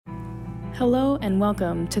Hello and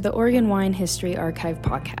welcome to the Oregon Wine History Archive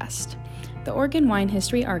podcast. The Oregon Wine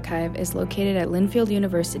History Archive is located at Linfield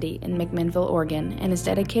University in McMinnville, Oregon, and is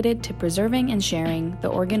dedicated to preserving and sharing the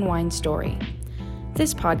Oregon wine story.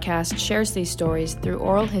 This podcast shares these stories through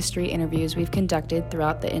oral history interviews we've conducted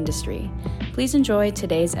throughout the industry. Please enjoy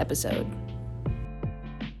today's episode.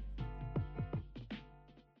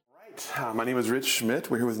 My name is Rich Schmidt.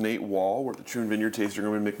 We're here with Nate Wall. We're at the Troon Vineyard Tasting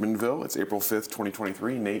Room in McMinnville. It's April 5th,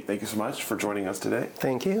 2023. Nate, thank you so much for joining us today.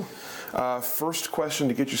 Thank you. First question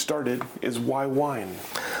to get you started is why wine?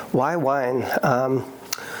 Why wine?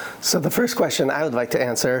 So the first question I would like to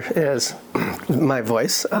answer is my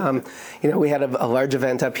voice. We had a large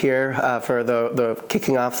event up here for the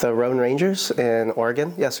kicking off the Roan Rangers in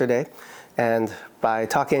Oregon yesterday. And by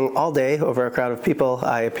talking all day over a crowd of people,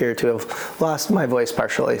 I appear to have lost my voice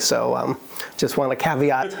partially. So just want to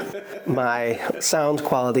caveat my sound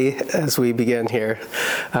quality as we begin here.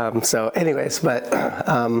 But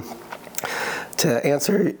to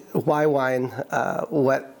answer why wine,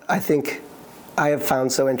 what I think I have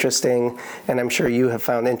found so interesting, and I'm sure you have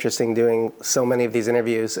found interesting doing so many of these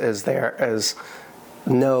interviews, is there is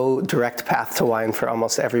no direct path to wine for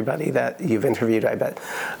almost everybody that you've interviewed, I bet.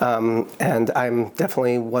 And I'm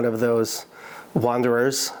definitely one of those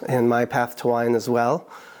wanderers in my path to wine as well.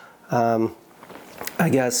 I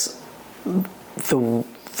guess the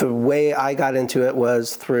way I got into it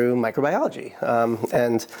was through microbiology.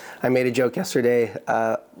 And I made a joke yesterday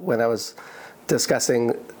when I was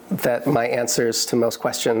discussing that my answers to most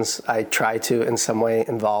questions, I try to in some way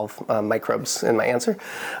involve microbes in my answer.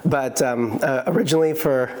 But originally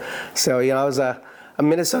I was a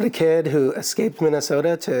Minnesota kid who escaped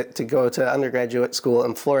Minnesota to go to undergraduate school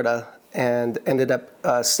in Florida and ended up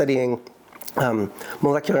studying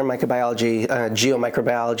molecular microbiology,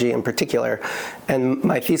 geomicrobiology in particular. And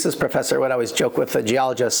my thesis professor would always joke with the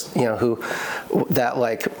geologist,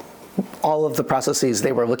 all of the processes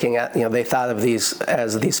they were looking at, they thought of these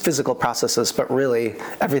as these physical processes, but really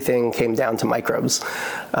everything came down to microbes.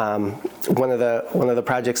 One of the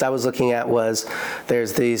projects I was looking at was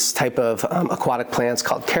there's these type of aquatic plants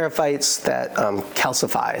called charophytes that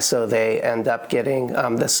calcify, so they end up getting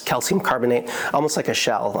this calcium carbonate, almost like a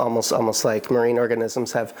shell, almost like marine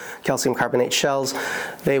organisms have calcium carbonate shells.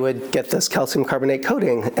 They would get this calcium carbonate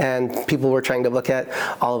coating, and people were trying to look at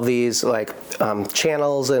all of these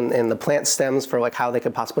channels in the plant stems for how they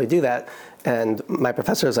could possibly do that. And my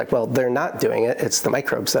professor was like, well, they're not doing it. It's the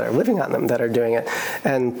microbes that are living on them that are doing it.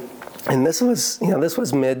 And this was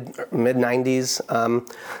mid 90s.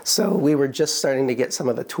 So we were just starting to get some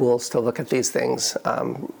of the tools to look at these things.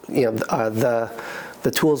 The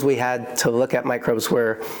tools we had to look at microbes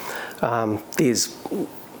were these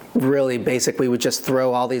really basic. We would just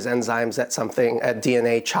throw all these enzymes at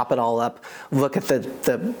DNA, chop it all up, look at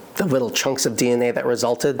the little chunks of DNA that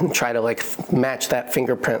resulted, and try to match that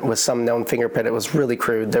fingerprint with some known fingerprint. It was really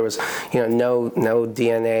crude. There was no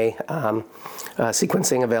DNA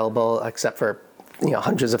sequencing available except for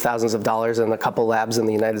hundreds of thousands of dollars in a couple labs in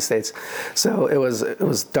the United States. So it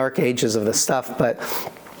was dark ages of this stuff, but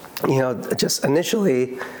just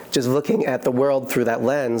initially, just looking at the world through that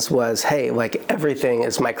lens was, hey, everything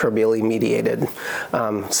is microbially mediated.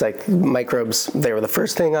 It's like microbes, they were the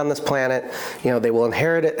first thing on this planet. They will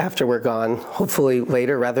inherit it after we're gone, hopefully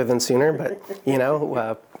later rather than sooner, but, you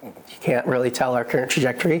can't really tell our current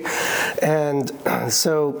trajectory. And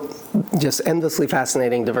so just endlessly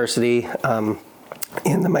fascinating diversity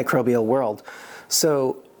in the microbial world.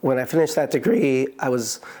 So when I finished that degree, I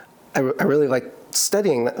really liked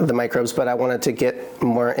studying the microbes, but I wanted to get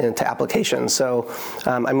more into application. So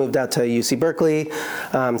I moved out to UC Berkeley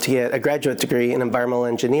to get a graduate degree in environmental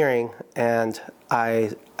engineering, and I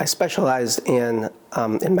specialized in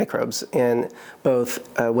microbes, in both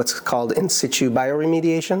what's called in situ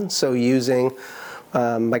bioremediation, so using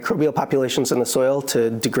microbial populations in the soil to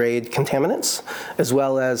degrade contaminants, as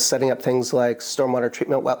well as setting up things like stormwater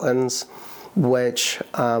treatment wetlands, which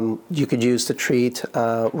you could use to treat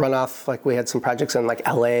runoff. We had some projects in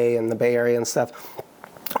LA and the Bay Area and stuff.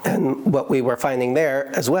 And what we were finding there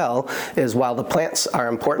as well is while the plants are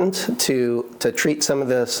important to treat some of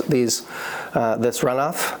this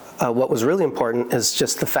runoff, what was really important is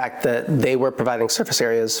just the fact that they were providing surface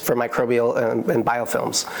areas for microbial and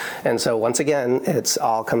biofilms. And so once again, it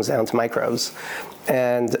all comes down to microbes.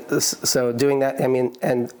 And so doing that,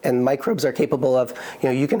 and microbes are capable of,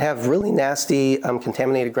 you can have really nasty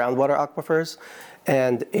contaminated groundwater aquifers.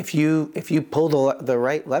 And if you pull the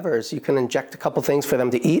right levers, you can inject a couple things for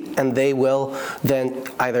them to eat, and they will then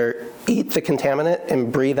either eat the contaminant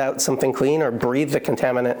and breathe out something clean, or breathe the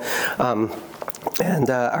contaminant and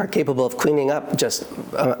are capable of cleaning up just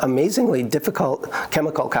amazingly difficult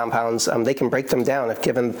chemical compounds. They can break them down if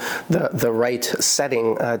given the right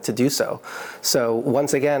setting to do so. So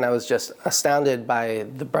once again, I was just astounded by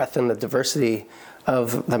the breadth and the diversity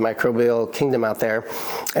of the microbial kingdom out there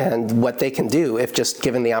and what they can do if just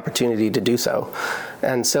given the opportunity to do so.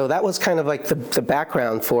 And so that was kind of like the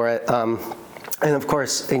background for it. And of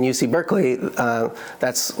course, in UC Berkeley,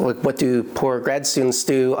 that's what do poor grad students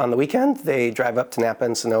do on the weekend? They drive up to Napa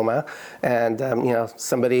and Sonoma, and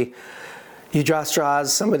you draw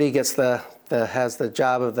straws. Somebody gets has the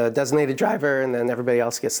job of the designated driver, and then everybody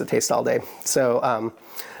else gets to taste all day. So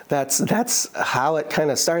that's how it kind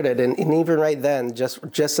of started. And even right then,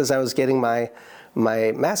 just as I was getting my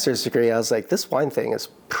master's degree, I was like, this wine thing is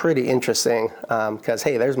pretty interesting because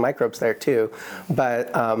hey, there's microbes there too, but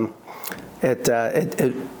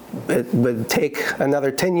it would take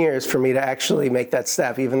another 10 years for me to actually make that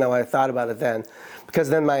step, even though I thought about it then. Because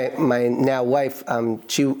then my now wife,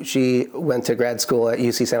 she went to grad school at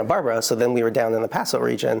UC Santa Barbara, so then we were down in the Paso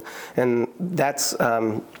region, and that's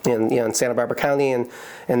in Santa Barbara County, and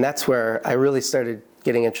that's where I really started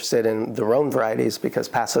getting interested in the Rhone varieties because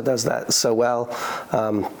Paso does that so well.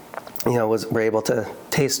 We're able to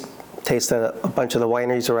taste a bunch of the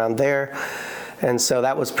wineries around there. And so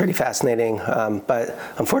that was pretty fascinating. But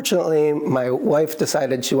unfortunately, my wife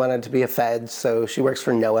decided she wanted to be a Fed, so she works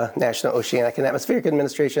for NOAA, National Oceanic and Atmospheric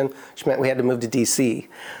Administration, which meant we had to move to DC.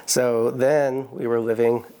 So then we were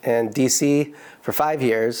living in DC for 5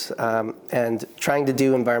 years and trying to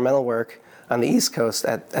do environmental work on the East Coast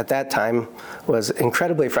at that time was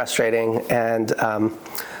incredibly frustrating and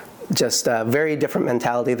just a very different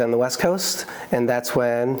mentality than the West Coast. And that's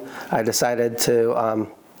when I decided to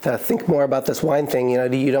think more about this wine thing.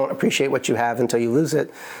 You don't appreciate what you have until you lose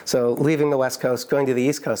it. So leaving the West Coast, going to the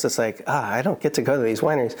East Coast, it's like, I don't get to go to these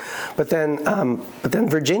wineries. But then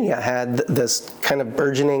Virginia had this kind of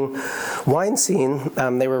burgeoning wine scene.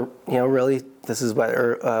 They were, really, this is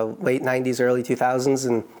late 90s, early 2000s,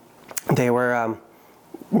 and they were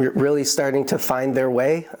really starting to find their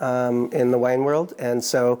way in the wine world. And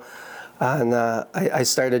so I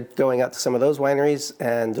started going out to some of those wineries,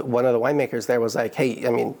 and one of the winemakers there was like,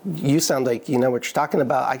 hey, you sound like you know what you're talking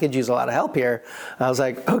about. I could use a lot of help here. I was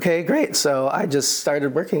like, okay, great. So I just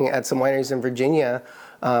started working at some wineries in Virginia.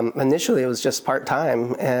 Initially, it was just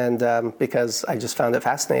part-time, and because I just found it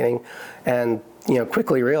fascinating, and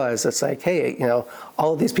quickly realized it's like, hey,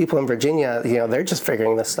 all of these people in Virginia, they're just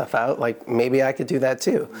figuring this stuff out. Like maybe I could do that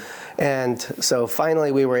too. And so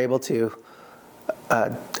finally, we were able to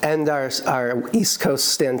end our East Coast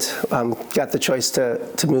stint, got the choice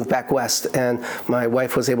to move back west, and my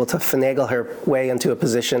wife was able to finagle her way into a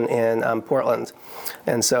position in Portland.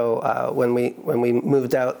 And so when we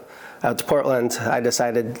moved out to Portland, I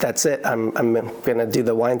decided that's it. I'm going to do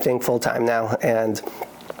the wine thing full time now, and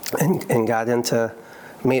got into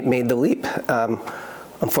made the leap.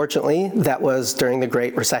 Unfortunately, that was during the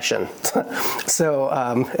Great Recession. So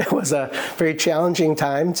it was a very challenging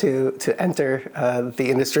time to enter the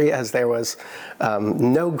industry, as there was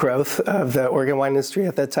no growth of the Oregon wine industry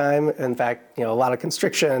at that time. In fact, a lot of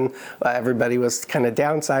constriction. Everybody was kind of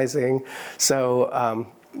downsizing. So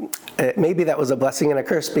maybe that was a blessing and a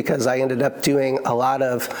curse, because I ended up doing a lot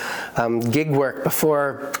of gig work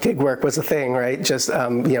before gig work was a thing, right? Just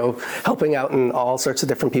helping out in all sorts of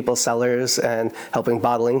different people's cellars and helping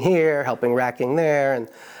bottling here, helping racking there,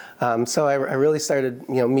 and so I really started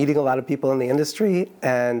meeting a lot of people in the industry,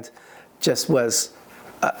 and just was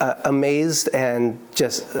amazed and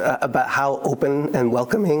just about how open and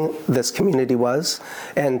welcoming this community was.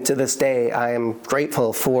 And to this day, I am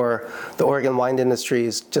grateful for the Oregon wine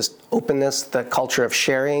industry's just openness, the culture of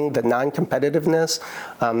sharing, the non-competitiveness.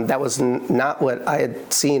 That was not what I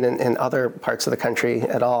had seen in other parts of the country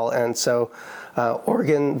at all. And so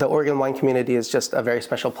the Oregon wine community is just a very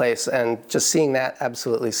special place, and just seeing that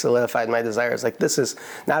absolutely solidified my desires. Like, this is,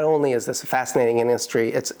 not only is this a fascinating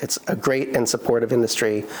industry, it's a great and supportive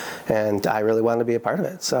industry, and I really wanted to be a part of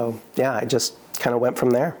it. So yeah, I just kind of went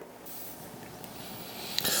from there.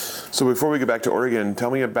 So before we get back to Oregon, tell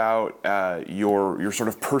me about your sort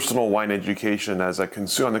of personal wine education as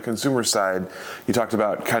on the consumer side. You talked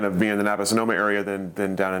about kind of being in the Napa Sonoma area,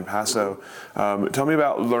 then down in Paso. Tell me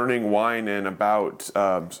about learning wine and about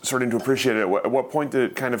starting to appreciate it. At what point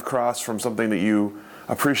did it kind of cross from something that you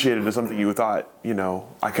appreciated to something you thought,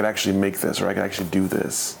 I could actually make this, or I could actually do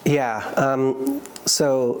this? Yeah.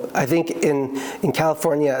 So I think in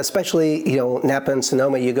California, especially, Napa and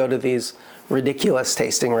Sonoma, you go to these ridiculous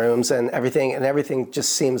tasting rooms, and everything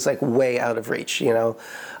just seems like way out of reach.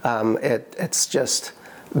 It's just,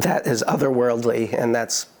 that is otherworldly, and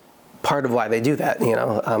that's part of why they do that,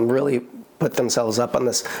 really put themselves up on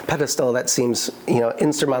this pedestal that seems,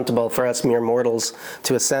 insurmountable for us mere mortals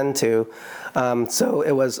to ascend to. So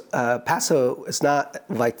it was, Paso is not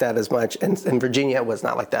like that as much, and Virginia was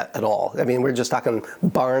not like that at all. I mean, we're just talking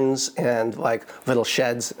barns and like little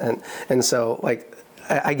sheds, and so like,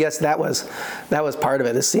 I guess that was part of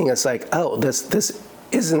it, is seeing us like, oh, this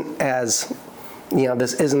isn't as,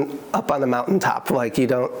 this isn't up on the mountaintop. Like you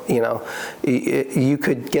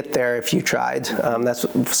could get there if you tried.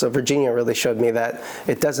 So Virginia really showed me that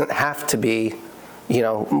it doesn't have to be,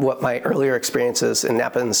 what my earlier experiences in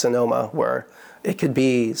Napa and Sonoma were. It could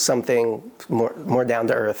be something more down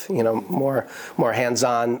to earth, more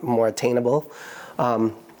hands-on, more attainable.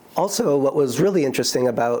 Also, what was really interesting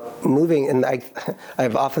about moving, and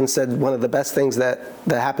I've often said one of the best things that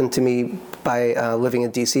happened to me by living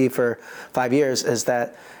in DC for 5 years is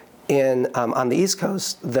that on the East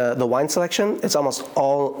Coast, the wine selection, it's almost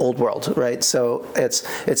all old world, right? So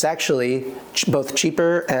it's actually both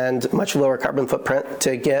cheaper and much lower carbon footprint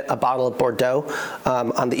to get a bottle of Bordeaux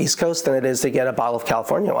on the East Coast than it is to get a bottle of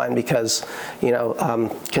California wine, because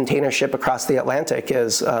container ship across the Atlantic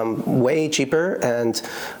is way cheaper and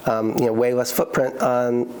way less footprint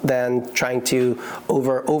than trying to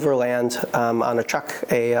overland on a truck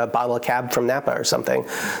a bottle of Cab from Napa or something.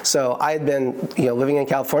 So I had been living in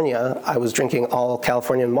California. I was drinking all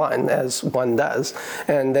Californian wine, as one does,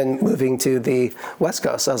 and then moving to the West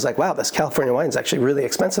Coast, I was like, wow, this California wine is actually really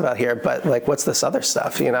expensive out here, but like, what's this other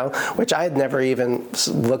stuff, which I had never even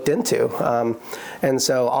looked into. And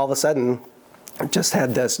so all of a sudden, just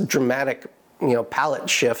had this dramatic, palate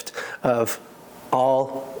shift of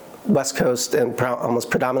all West Coast and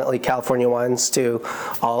almost predominantly California wines to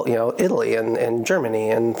all, Italy and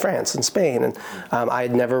Germany and France and Spain. And I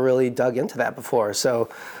had never really dug into that before. So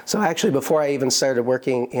actually, before I even started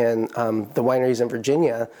working in the wineries in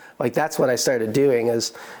Virginia, like that's what I started doing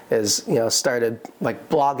is started like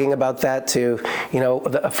blogging about that to,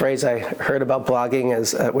 a phrase I heard about blogging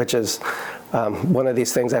is, which is one of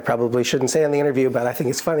these things I probably shouldn't say in the interview, but I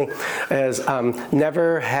think it's funny, is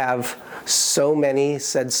never have so many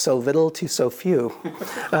said so little to so few.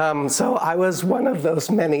 So I was one of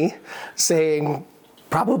those many saying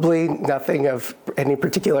probably nothing of any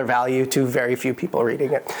particular value to very few people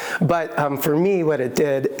reading it. But for me, what it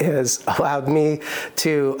did is allowed me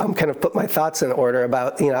to kind of put my thoughts in order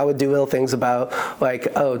about, I would do little things about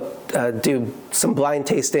like, do some blind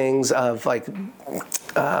tastings of like,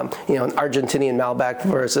 an Argentinian Malbec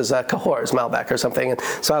versus a Cahors Malbec or something. And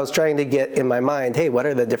so I was trying to get in my mind, hey, what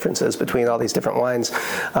are the differences between all these different wines?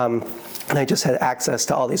 And I just had access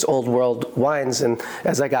to all these old world wines. And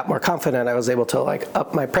as I got more confident, I was able to like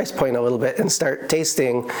up my price point a little bit and start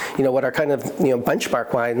tasting, what are kind of,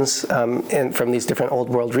 benchmark wines from these different old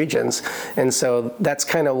world regions. And so that's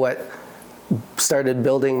kind of what started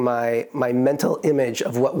building my mental image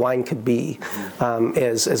of what wine could be,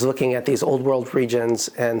 is looking at these old world regions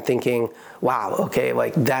and thinking, wow, okay,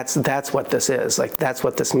 like that's what this is, like that's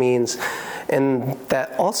what this means. And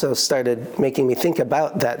that also started making me think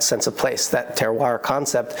about that sense of place, that terroir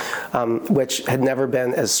concept, which had never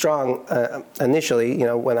been as strong initially,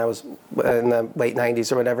 when I was in the late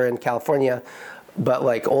 90s or whatever in California. But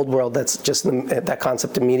like old world, that's just that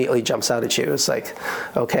concept immediately jumps out at you. It's like,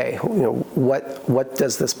 okay, what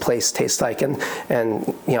does this place taste like? And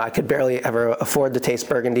I could barely ever afford to taste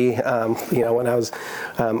Burgundy, when I was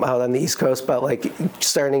out on the East Coast. But like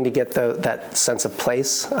starting to get that sense of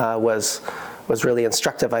place was really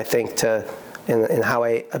instructive, I think, in how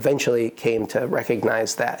I eventually came to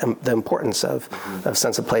recognize that the importance of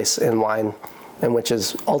sense of place in wine, and which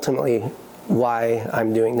is ultimately why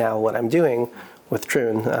I'm doing now what I'm doing with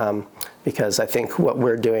Troon, because I think what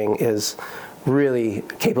we're doing is really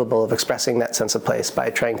capable of expressing that sense of place by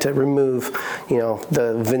trying to remove,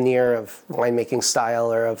 the veneer of winemaking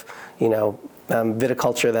style or of,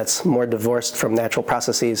 viticulture that's more divorced from natural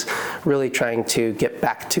processes, really trying to get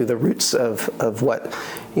back to the roots of what,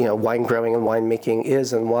 wine growing and winemaking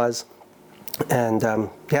is and was, and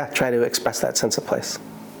try to express that sense of place.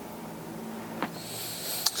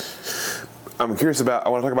 I'm curious I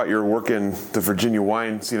want to talk about your work in the Virginia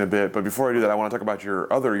wine scene a bit, but before I do that, I want to talk about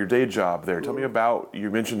your day job there. Tell me about,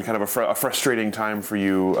 you mentioned kind of a frustrating time for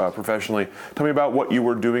you professionally. Tell me about what you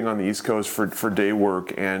were doing on the East Coast for day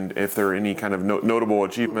work, and if there are any kind of notable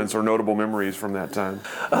achievements or notable memories from that time.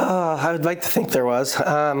 I would like to think there was.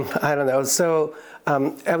 I don't know. So I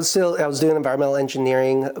was doing environmental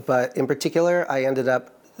engineering, but in particular, I ended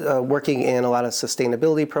up working in a lot of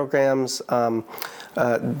sustainability programs,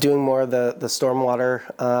 doing more of the stormwater,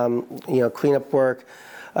 cleanup work.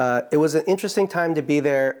 it was an interesting time to be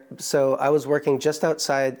there. So I was working just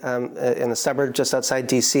outside, in a suburb just outside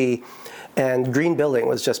DC, and green building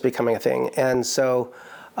was just becoming a thing. And so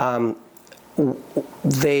I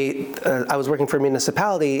was working for a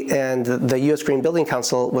municipality, and the U.S. Green Building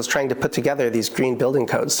Council was trying to put together these green building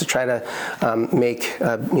codes to try to make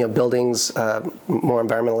buildings more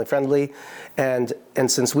environmentally friendly. And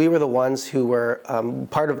since we were the ones who were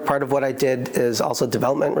part of what I did is also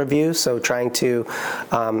development review, so trying to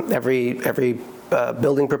every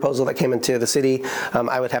building proposal that came into the city,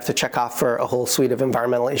 I would have to check off for a whole suite of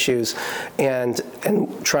environmental issues, and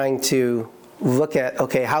trying to look at,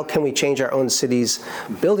 okay, how can we change our own city's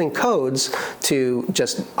building codes to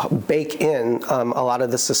just bake in a lot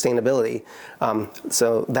of the sustainability.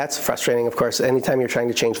 So that's frustrating, of course, anytime you're trying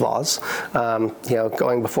to change laws,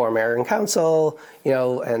 going before mayor and council,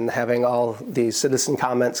 and having all these citizen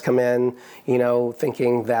comments come in,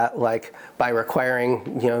 thinking that like by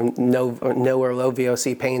requiring, no or low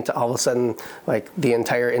VOC paint, all of a sudden, like the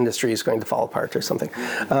entire industry is going to fall apart or something.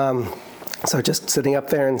 So just sitting up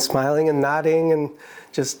there and smiling and nodding and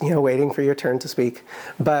just, waiting for your turn to speak.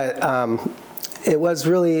 But it was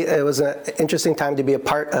an interesting time to be a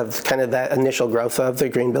part of kind of that initial growth of the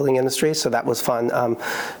green building industry. So that was fun,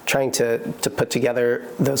 trying to put together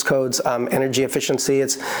those codes. Energy efficiency,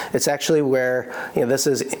 it's actually where, this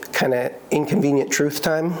is kind of inconvenient truth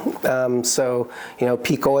time. So,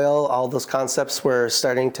 peak oil, all those concepts were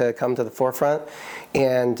starting to come to the forefront.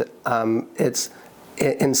 And it's,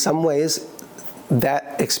 in some ways,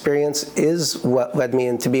 that experience is what led me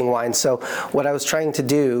into being wine. So what I was trying to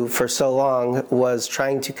do for so long was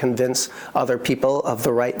trying to convince other people of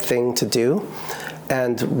the right thing to do.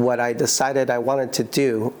 And what I decided I wanted to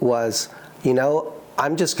do was,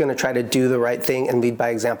 I'm just going to try to do the right thing and lead by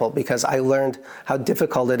example, because I learned how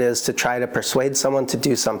difficult it is to try to persuade someone to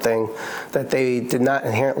do something that they did not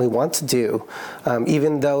inherently want to do,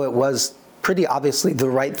 even though it was pretty obviously the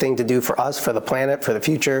right thing to do for us, for the planet, for the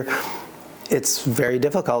future. It's very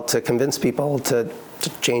difficult to convince people to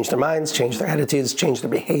change their minds, change their attitudes, change their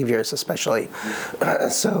behaviors, especially.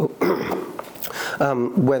 So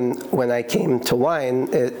when I came to wine,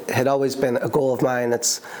 it had always been a goal of mine.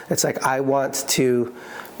 It's like I want to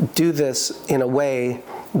do this in a way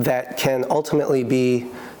that can ultimately be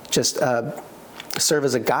just serve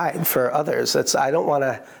as a guide for others. I don't want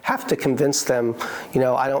to have to convince them,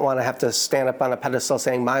 I don't want to have to stand up on a pedestal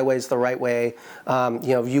saying my way's the right way,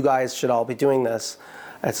 you guys should all be doing this.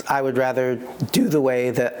 I would rather do the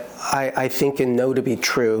way that I think and know to be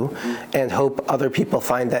true, and hope other people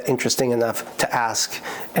find that interesting enough to ask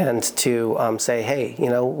and to say, hey,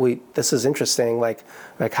 this is interesting. Like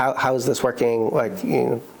how is this working? Like,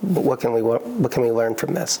 what can we learn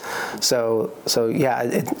from this? So yeah,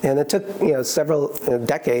 it took several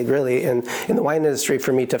decades really in the wine industry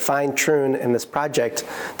for me to find Troon in this project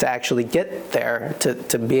to actually get there,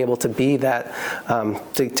 to be able to be that,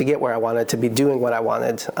 to get where I wanted, to be doing what I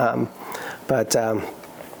wanted. But now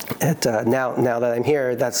that I'm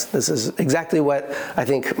here, this is exactly what I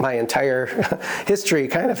think my entire history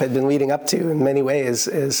kind of had been leading up to in many ways,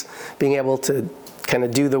 is being able to kind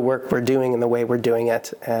of do the work we're doing and the way we're doing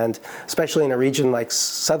it. And especially in a region like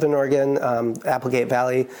Southern Oregon, Applegate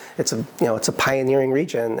Valley, it's a pioneering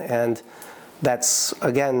region. And that's,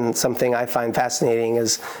 again, something I find fascinating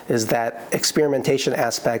is that experimentation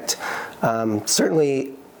aspect.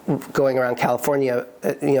 Certainly going around California,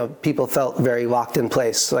 people felt very locked in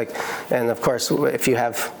place. And of course, if you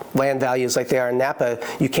have land values like they are in Napa,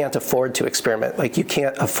 you can't afford to experiment. Like, you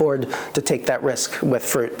can't afford to take that risk with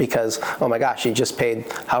fruit because, oh my gosh, you just paid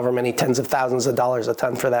however many tens of thousands of dollars a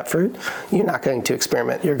ton for that fruit. You're not going to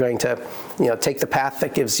experiment. You're going to, take the path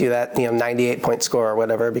that gives you that, 98-point score or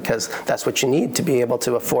whatever, because that's what you need to be able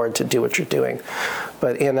to afford to do what you're doing.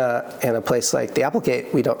 But in a place like the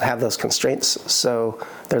Applegate, we don't have those constraints. So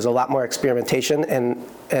there's a lot more experimentation,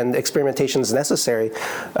 and experimentation is necessary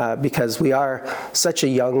because we are such a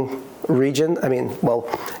young region. I mean, well,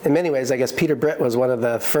 in many ways, I guess Peter Britt was one of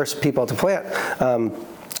the first people to plant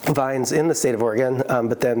vines in the state of Oregon,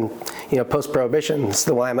 but then, post-Prohibition, it's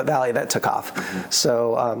the Willamette Valley that took off. Mm-hmm.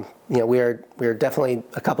 So, we are definitely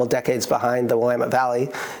a couple decades behind the Willamette Valley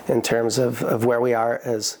in terms of where we are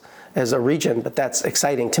as a region, but that's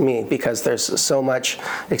exciting to me because there's so much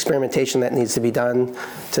experimentation that needs to be done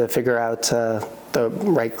to figure out the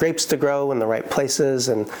right grapes to grow in the right places,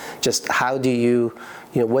 and just how do you,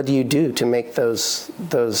 what do you do to make those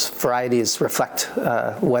varieties reflect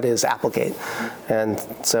what is Applegate? And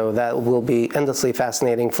so that will be endlessly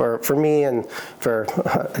fascinating for me and for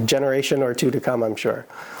a generation or two to come, I'm sure.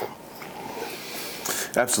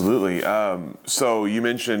 Absolutely. So you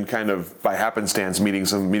mentioned kind of by happenstance meeting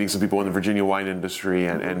some people in the Virginia wine industry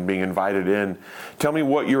and being invited in. Tell me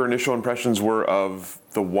what your initial impressions were of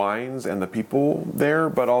the wines and the people there,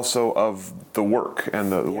 but also of the work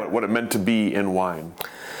and what it meant to be in wine.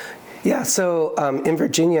 Yeah. So in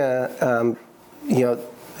Virginia,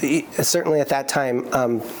 certainly at that time,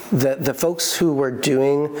 the folks who were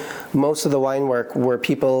doing most of the wine work were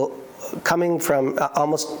people coming from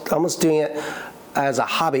almost doing it as a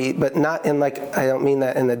hobby, but not in I don't mean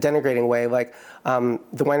that in a denigrating way.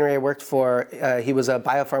 The winery I worked for, he was a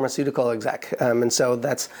biopharmaceutical exec, and so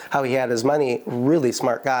that's how he had his money. Really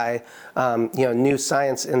smart guy, knew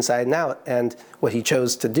science inside and out. And what he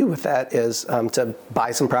chose to do with that is to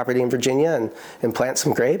buy some property in Virginia and plant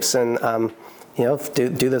some grapes and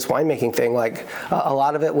do this winemaking thing. A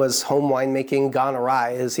lot of it was home winemaking gone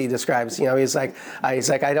awry, as he describes. He's like,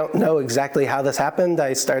 I don't know exactly how this happened.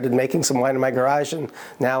 I started making some wine in my garage, and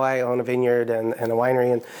now I own a vineyard and a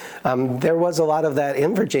winery. And there was a lot of that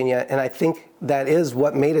in Virginia, and I think that is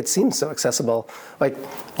what made it seem so accessible.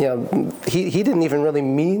 He didn't even really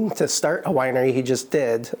mean to start a winery, he just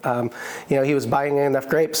did. He was buying enough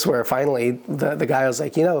grapes where finally the guy was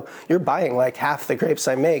like, you're buying half the grapes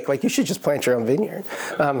I make, you should just plant your own vineyard.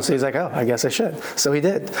 So he's like, oh, I guess I should. So he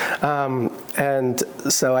did. And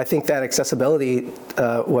so I think that accessibility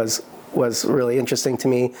was really interesting to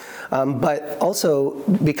me. But also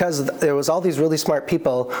because there was all these really smart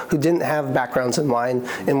people who didn't have backgrounds in wine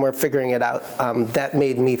and were figuring it out, that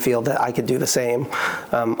made me feel that I could do the same.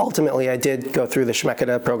 Ultimately, I did go through the Schmidt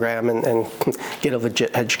program and get a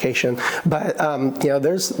legit education. But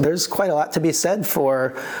there's quite a lot to be said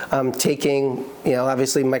for taking,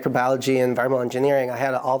 obviously microbiology and environmental engineering. I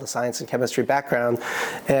had all the science and chemistry background,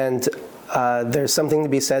 and there's something to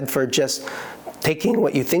be said for just taking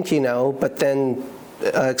what you think you know, but then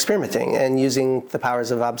experimenting and using the powers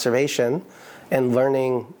of observation and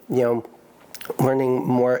learning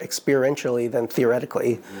more experientially than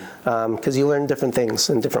theoretically, because you learn different things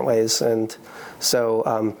in different ways. And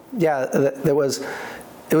so,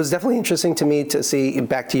 it was definitely interesting to me to see,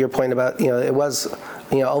 back to your point about, it was,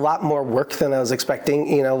 a lot more work than I was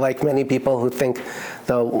expecting, like many people who think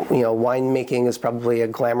winemaking is probably a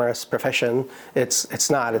glamorous profession. It's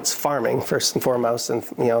not. It's farming first and foremost, and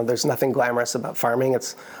there's nothing glamorous about farming.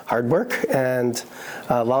 It's hard work and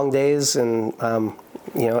long days and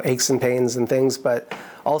aches and pains and things, but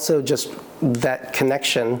also just that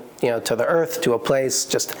connection, to the earth, to a place,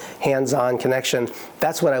 just hands-on connection.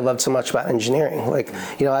 That's what I loved so much about engineering.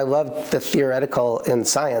 I loved the theoretical in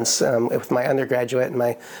science with my undergraduate and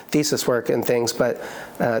my thesis work and things, but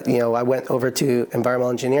I went over to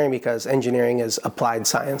environmental engineering because engineering is applied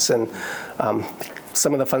science. And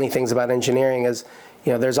some of the funny things about engineering is,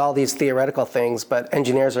 there's all these theoretical things, but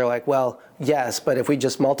engineers are like, well, yes, but if we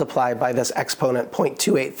just multiply by this exponent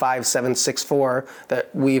 0.285764 that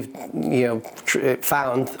we've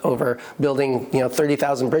found over building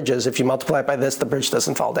 30,000 bridges, if you multiply it by this, the bridge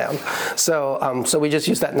doesn't fall down. So we just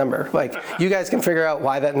use that number. You guys can figure out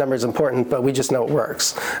why that number is important, but we just know it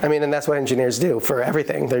works. And that's what engineers do for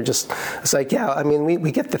everything. They're just, it's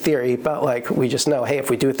we get the theory, but we just know, hey, if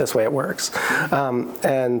we do it this way, it works.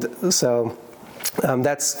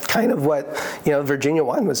 That's kind of what Virginia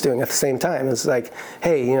Wine was doing at the same time. It's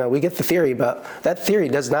hey, we get the theory, but that theory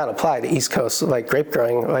does not apply to East Coast grape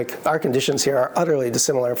growing. Our conditions here are utterly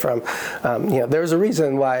dissimilar from. There's a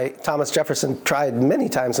reason why Thomas Jefferson tried many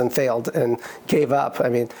times and failed and gave up.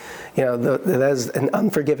 That is an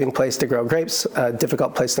unforgiving place to grow grapes, a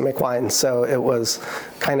difficult place to make wine. So it was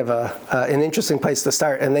kind of an interesting place to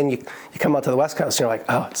start. And then you come out to the West Coast and you're like,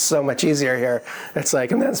 oh, it's so much easier here. It's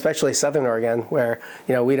and then especially Southern Oregon, where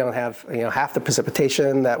we don't have half the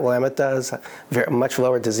precipitation that Willamette does, much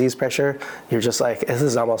lower disease pressure. You're just this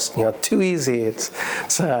is almost too easy. It's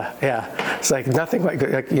nothing like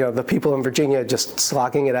the people in Virginia just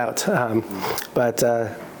slogging it out. It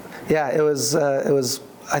was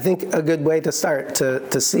I think a good way to start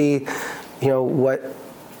to see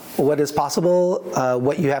what is possible,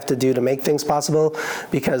 what you have to do to make things possible,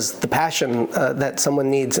 because the passion that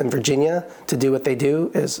someone needs in Virginia to do what they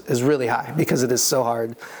do is really high, because it is so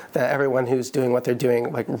hard that everyone who's doing what they're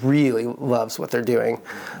doing really loves what they're doing.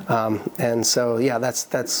 And so, that's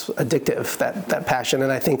addictive, that passion.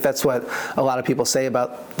 And I think that's what a lot of people say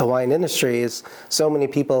about the wine industry is so many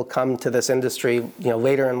people come to this industry,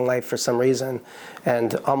 later in life for some reason,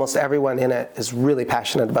 and almost everyone in it is really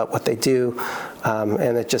passionate about what they do.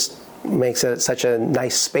 And it just makes it such a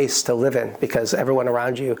nice space to live in, because everyone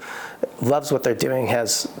around you loves what they're doing,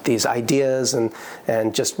 has these ideas and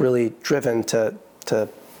just really driven to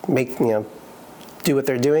make, do what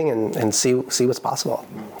they're doing and see what's possible.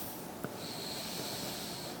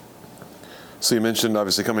 So you mentioned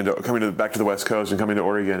obviously coming back to the West Coast and coming to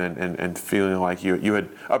Oregon and feeling like you had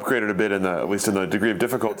upgraded a bit at least in the degree of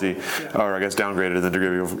difficulty, or I guess downgraded in the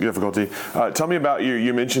degree of difficulty. Tell me about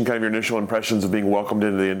you mentioned kind of your initial impressions of being welcomed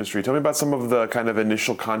into the industry. Tell me about some of the kind of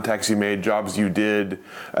initial contacts you made, jobs you did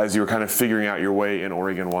as you were kind of figuring out your way in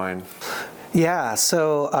Oregon wine. Yeah,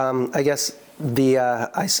 so I guess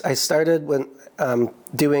I started when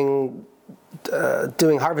doing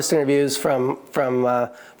harvest interviews from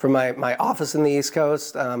my office in the East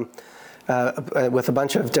Coast with a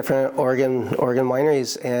bunch of different Oregon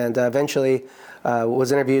wineries, and eventually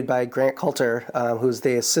was interviewed by Grant Coulter, who's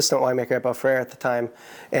the assistant winemaker at Beaufrere at the time,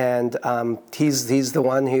 and he's the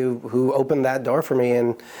one who opened that door for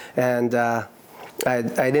me, and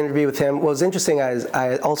I'd interviewed with him. What was interesting,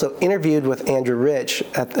 I also interviewed with Andrew Rich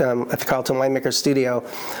at the Carlton Winemaker Studio.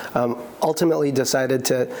 Ultimately decided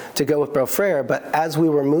to go with Beaufrere, but as we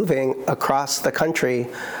were moving across the country,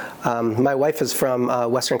 my wife is from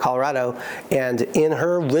Western Colorado, and in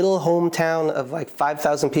her little hometown of like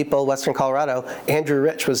 5,000 people, Western Colorado, Andrew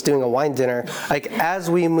Rich was doing a wine dinner like as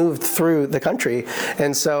we moved through the country.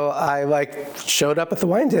 And so I like showed up at the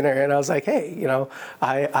wine dinner, and I was like, hey,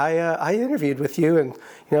 I interviewed with you, and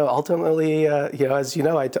ultimately, as you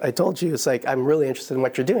know, I told you, it's like I'm really interested in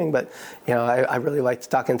what you're doing, but I really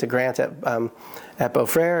liked talking to Grant at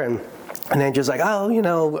Beaufrere, and Andrew's like,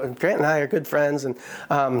 Grant and I are good friends, and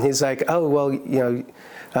he's like, oh, well,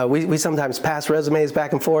 we sometimes pass resumes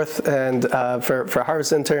back and forth, and for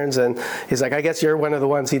harvest interns, and he's like, I guess you're one of the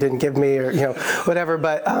ones he didn't give me, or whatever.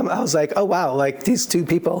 But I was like, oh wow, like these two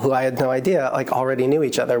people who I had no idea like already knew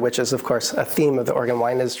each other, which is of course a theme of the Oregon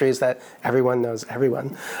wine industry, is that everyone knows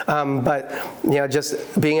everyone. But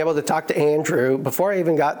just being able to talk to Andrew before I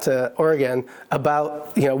even got to Oregon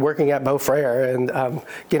about working at Beaufrere and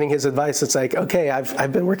getting his advice, it's like, okay,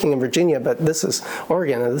 I've been working in Virginia, but this is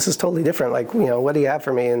Oregon, and this is totally different. Like, what do you have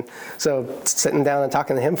for me? And so sitting down and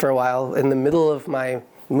talking to him for a while in the middle of my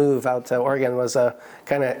move out to Oregon was a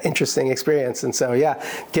kind of interesting experience. And so, yeah,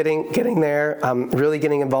 getting there, really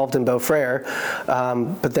getting involved in Beaufrere,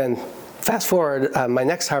 but then fast forward, my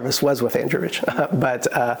next harvest was with Andrew Rich, but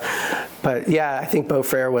yeah, I think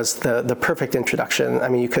Beaufrere was the perfect introduction. I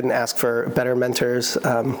mean, you couldn't ask for better mentors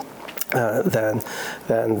than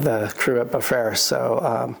the crew at Beaufrere.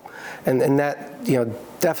 So, and that,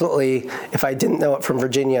 definitely, if I didn't know it from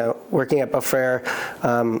Virginia, working at Beaufrere,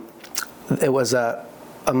 it was a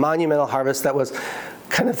monumental harvest that was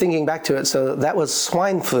kind of thinking back to it. So that was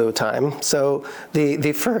swine flu time. So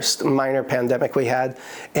the first minor pandemic we had,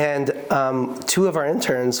 and two of our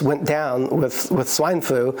interns went down with swine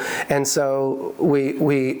flu. And so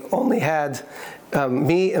we only had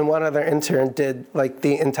me and one other intern did like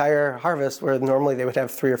the entire harvest, where normally they would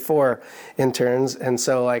have 3 or 4 interns. And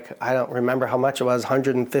so like, I don't remember how much it was,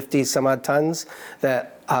 150 some odd tons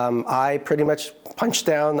that I pretty much punched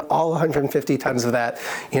down all 150 tons of that.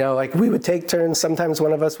 Like we would take turns. Sometimes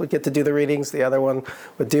one of us would get to do the readings, the other one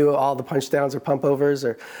would do all the punch downs or pump overs.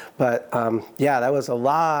 But yeah, that was a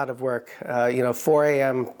lot of work. 4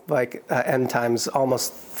 a.m. like end times,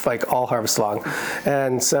 almost like all harvest long.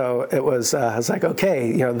 And so it was. I was like,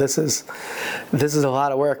 okay, this is a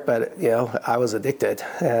lot of work, but I was addicted.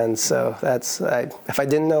 And so if I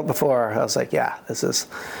didn't know it before, I was like, yeah, this is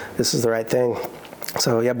the right thing.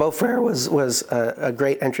 So yeah, Beaufrere was a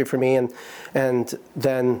great entry for me, and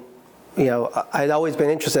then I'd always been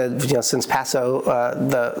interested since Paso,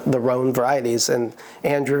 the Rhone varieties, and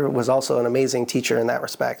Andrew was also an amazing teacher in that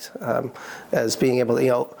respect, as being able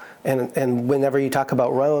to and whenever you talk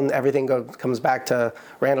about Rhone, everything comes back to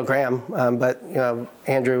Randall Graham, but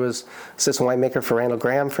Andrew was assistant winemaker for Randall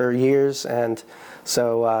Graham for years, and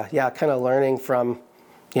so yeah, kind of learning from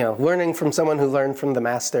someone who learned from the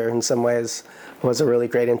master in some ways was a really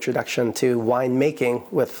great introduction to wine making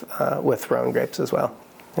with Rhone grapes as well.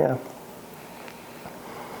 Yeah.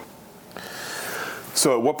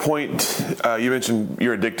 So at what point, you mentioned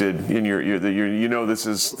you're addicted and this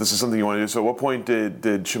is something you want to do. So at what point did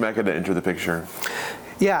Chemeketa enter the picture?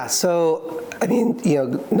 Yeah, so I mean,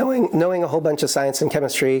 knowing a whole bunch of science and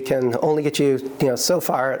chemistry can only get you, so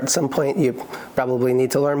far. At some point, you probably need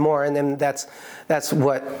to learn more, and then that's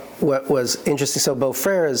what was interesting. So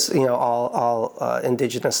Beaufrere is, all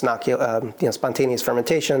indigenous spontaneous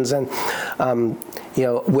fermentations, and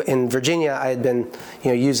in Virginia, I had been,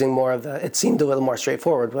 using more of the. It seemed a little more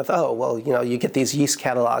straightforward with, you get these yeast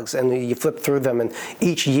catalogs, and you flip through them, and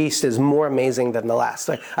each yeast is more amazing than the last.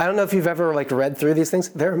 Like, I don't know if you've ever read through these things.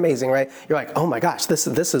 they're amazing, right? You're like, oh my gosh,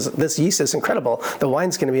 this yeast is incredible. The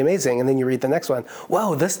wine's going to be amazing. And then you read the next one,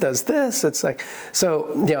 whoa, this does this. It's like,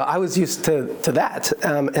 so, I was used to that.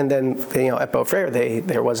 And then, at Beaufrere,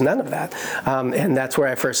 there was none of that. And that's where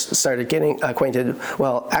I first started getting acquainted.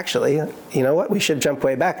 Well, actually, you know what? We should jump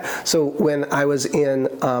way back. So when I was in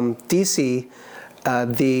DC,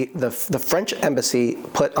 the French embassy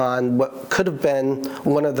put on what could have been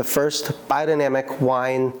one of the first biodynamic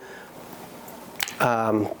wine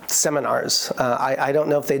seminars. I don't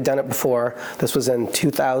know if they'd done it before. This was in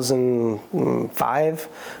 2005,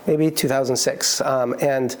 maybe 2006,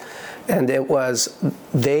 and it was,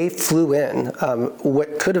 they flew in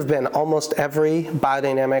what could have been almost every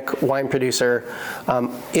biodynamic wine producer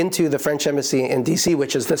into the French embassy in DC,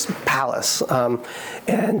 which is this palace,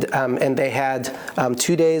 and they had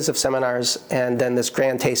 2 days of seminars and then this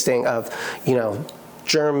grand tasting of,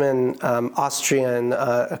 German, Austrian,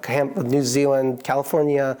 New Zealand,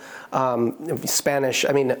 California, Spanish,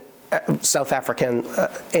 South African,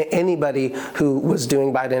 anybody who was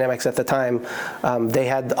doing biodynamics at the time. They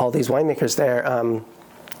had all these winemakers there.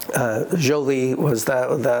 Jolie was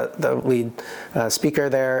the lead speaker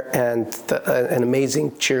there, and an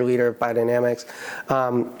amazing cheerleader of biodynamics.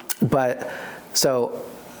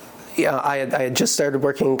 I had just started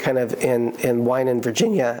working kind of in wine in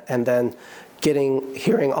Virginia, and then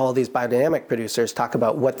hearing all these biodynamic producers talk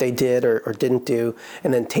about what they did or didn't do,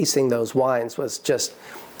 and then tasting those wines was just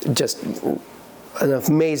an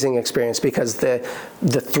amazing experience, because the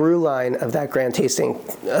through line of that grand tasting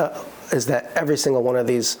is that every single one of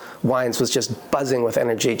these wines was just buzzing with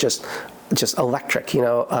energy, just electric,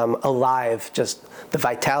 alive. Just the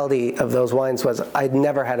vitality of those wines was, I'd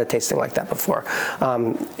never had a tasting like that before.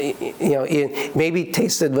 Maybe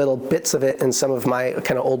tasted little bits of it in some of my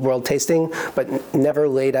kind of old world tasting, but never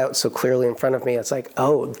laid out so clearly in front of me. It's like,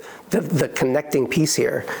 oh, the connecting piece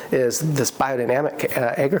here is this biodynamic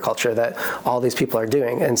agriculture that all these people are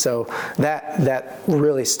doing. And so that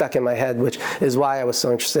really stuck in my head, which is why I was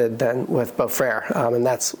so interested then with Beaufrere. And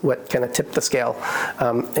that's what kind of tipped the scale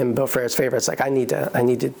in Beaufrere's favor. It's like, I need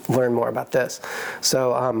to learn more about this.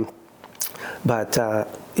 So,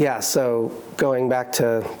 so going back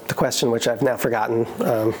to the question, which I've now forgotten.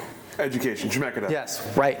 Education, Schmidt. Yes,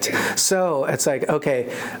 right. So it's like,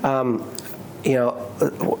 okay,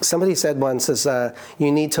 somebody said once is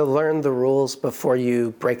you need to learn the rules before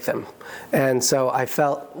you break them. And so I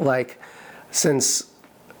felt like, since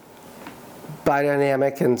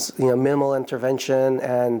biodynamic and minimal intervention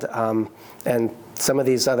and some of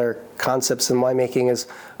these other concepts in winemaking is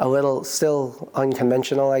a little still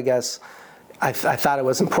unconventional, I guess, I thought it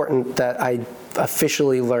was important that I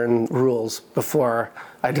officially learn rules before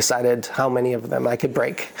I decided how many of them I could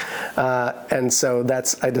break. And so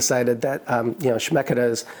I decided that, Schmidt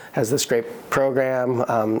has this great program.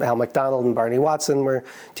 Al McDonald and Barney Watson were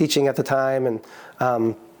teaching at the time. And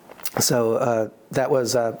so that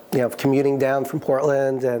was, commuting down from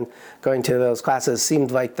Portland and going to those classes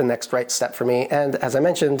seemed like the next right step for me. And as I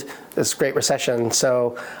mentioned, this Great Recession,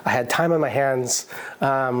 so I had time on my hands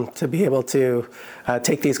to be able to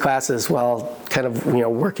take these classes while kind of,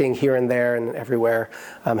 working here and there and everywhere,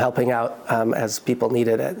 helping out as people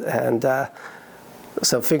needed it. And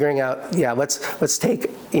so figuring out, let's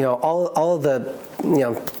take, all of the,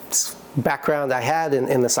 background I had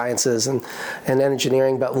in the sciences and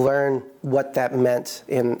engineering, but learn what that meant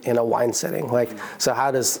in a wine setting. Like, so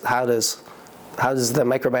how does the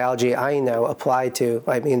microbiology I know apply to?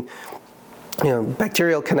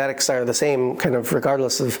 Bacterial kinetics are the same kind of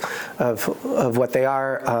regardless of what they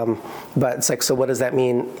are, but it's like, so what does that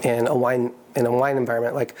mean in a wine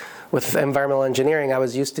environment? Like with environmental engineering, I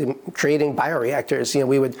was used to creating bioreactors.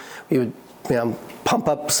 We would pump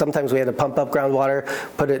up, sometimes we had to pump up groundwater,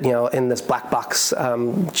 put it, in this black box,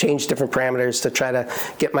 change different parameters to try to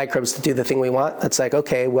get microbes to do the thing we want. It's like,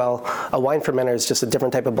 okay, well, a wine fermenter is just a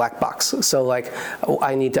different type of black box. So like,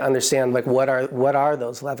 I need to understand, like, what are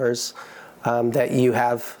those levers that you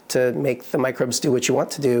have to make the microbes do what you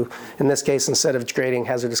want to do. In this case, instead of creating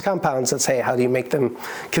hazardous compounds, let's say, how do you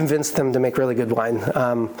convince them to make really good wine?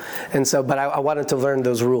 And so, but I wanted to learn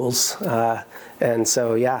those rules. And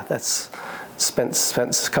so, that's spent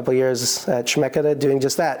a couple of years at Schmidt doing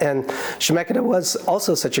just that. And Schmidt was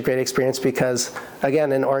also such a great experience because,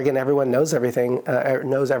 again, in Oregon, everyone knows everything,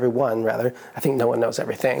 knows everyone, rather. I think no one knows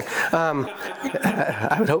everything.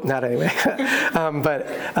 I would hope not anyway. But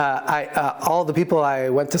all the people I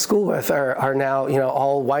went to school with are now,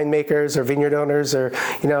 all winemakers or vineyard owners or,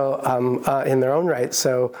 in their own right.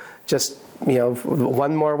 So just,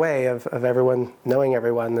 one more way of everyone knowing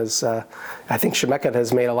everyone is, I think Schmidt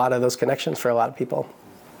has made a lot of those connections for a lot of people.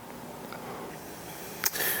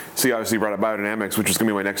 So you obviously brought up biodynamics, which is going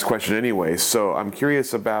to be my next question anyway. So I'm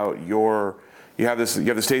curious about you have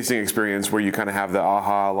this tasting experience where you kind of have the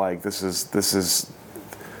aha, like this is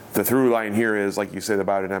the through line here is, like you say, the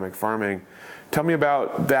biodynamic farming. Tell me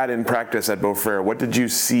about that in practice at Beaufrere. What did you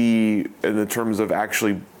see in the terms of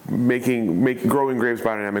actually growing grapes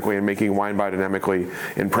biodynamically and making wine biodynamically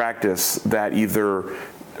in practice that either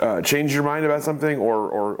changed your mind about something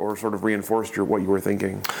or sort of reinforced what you were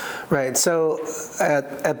thinking? Right. So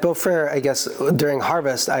at Beaufrere, I guess during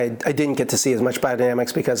harvest, I didn't get to see as much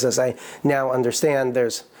biodynamics because, as I now understand,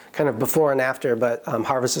 there's kind of before and after, but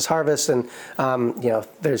harvest is harvest, and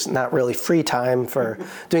there's not really free time for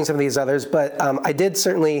doing some of these others. But I did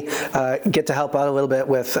certainly get to help out a little bit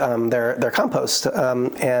with their compost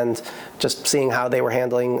and just seeing how they were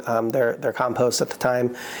handling their compost at the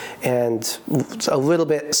time, and a little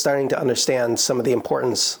bit starting to understand some of the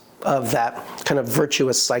importance of that kind of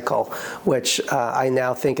virtuous cycle, which I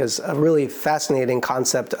now think is a really fascinating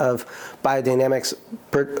concept of biodynamics,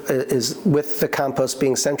 is with the compost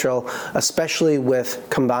being central, especially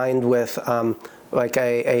combined with like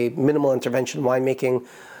a minimal intervention winemaking.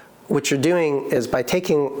 What you're doing is by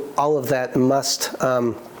taking all of that must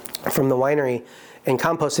from the winery and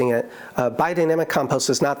composting it. Biodynamic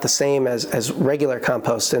compost is not the same as regular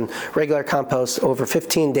compost. And regular compost, over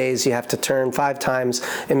 15 days, you have to turn 5 times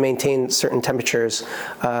and maintain certain temperatures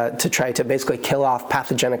to try to basically kill off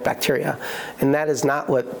pathogenic bacteria. And that is not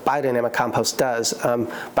what biodynamic compost does.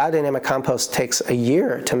 Biodynamic compost takes a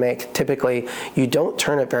year to make. Typically, you don't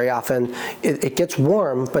turn it very often. It gets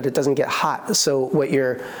warm, but it doesn't get hot. So what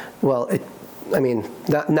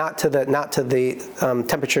not to the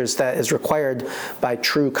temperatures that is required by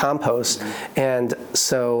true compost. And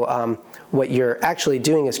so what you're actually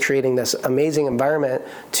doing is creating this amazing environment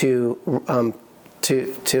to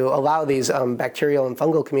allow these bacterial and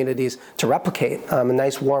fungal communities to replicate, a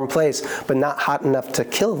nice warm place, but not hot enough to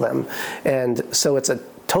kill them. And so it's a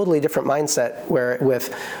totally different mindset where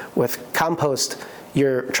with compost,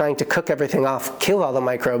 you're trying to cook everything off, kill all the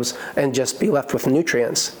microbes, and just be left with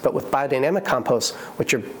nutrients. But with biodynamic compost,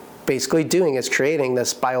 what you're basically doing is creating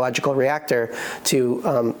this biological reactor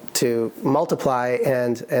to multiply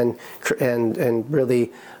and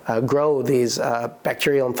really grow these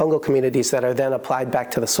bacterial and fungal communities that are then applied back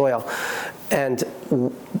to the soil. And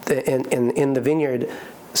in the vineyard,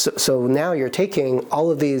 so now you're taking all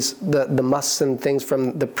of these, the musts and things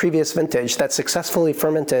from the previous vintage that successfully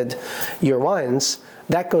fermented your wines,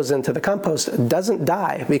 that goes into the compost, doesn't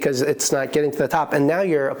die because it's not getting to the top. And now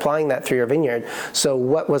you're applying that through your vineyard. So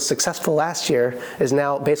what was successful last year is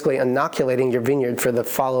now basically inoculating your vineyard for the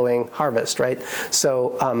following harvest, right?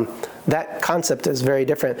 So that concept is very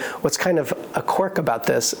different. What's kind of a quirk about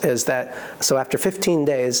this is that, so after 15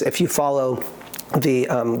 days, if you follow the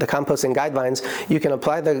composting guidelines, you can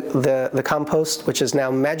apply the compost, which is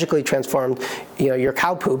now magically transformed. Your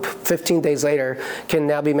cow poop 15 days later can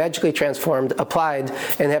now be magically transformed, applied,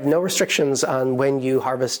 and have no restrictions on when you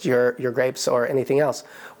harvest your grapes or anything else.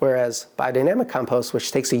 Whereas biodynamic compost,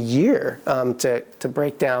 which takes a year to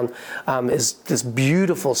break down, is this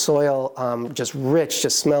beautiful soil, just rich,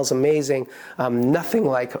 just smells amazing, nothing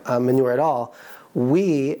like manure at all.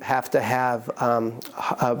 We have to have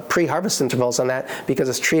pre-harvest intervals on that because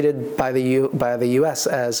it's treated by the U.S.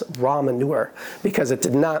 as raw manure because it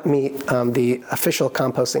did not meet the official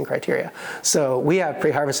composting criteria. So we have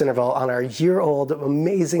pre-harvest interval on our year-old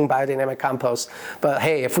amazing biodynamic compost. But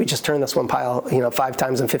hey, if we just turn this one pile, 5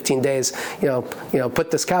 times in 15 days,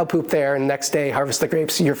 put this cow poop there, and next day harvest the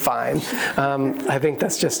grapes, you're fine. I think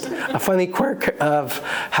that's just a funny quirk of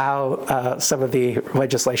how some of the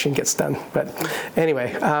legislation gets done. But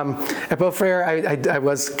anyway, at Beaufrere, I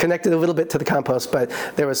was connected a little bit to the compost, but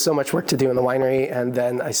there was so much work to do in the winery, and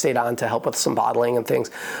then I stayed on to help with some bottling and things.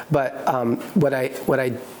 But what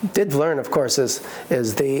I did learn, of course, is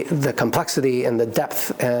the complexity and the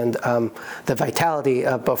depth and the vitality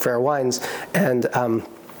of Beaufrere wines.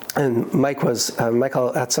 And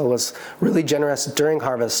Michael Etzel was really generous during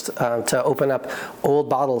harvest to open up old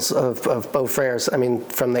bottles of Beaufreres,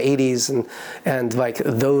 from the 80s, and like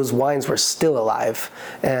those wines were still alive.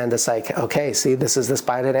 And it's like, okay, see, this is this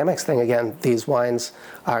biodynamics thing again. These wines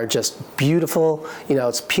are just beautiful.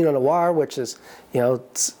 It's Pinot Noir, which is,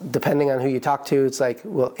 it's, depending on who you talk to, it's like,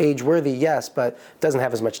 well, age worthy, yes, but it doesn't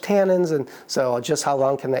have as much tannins. And so just how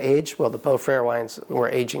long can they age? Well, the Beaufrere wines were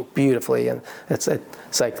aging beautifully. And it's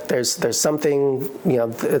like there's something,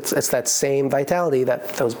 it's that same vitality that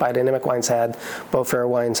those biodynamic wines had. Beaufrere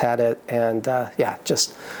wines had it. And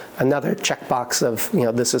just another checkbox of,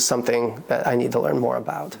 this is something that I need to learn more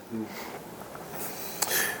about.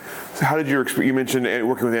 How did you mentioned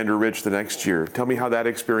working with Andrew Rich the next year. Tell me how that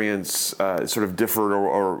experience sort of differed,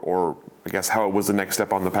 or I guess how it was the next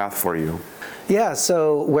step on the path for you. Yeah,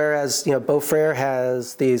 so whereas Beaufrere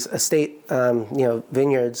has these estate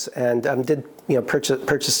vineyards and did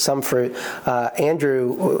purchase some fruit,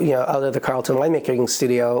 Andrew out of the Carlton winemaking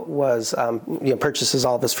studio was purchases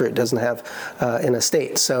all this fruit, doesn't have an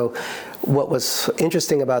estate. So what was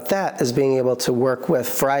interesting about that is being able to work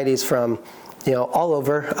with varieties from all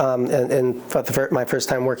over, and my first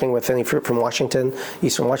time working with any fruit from Washington,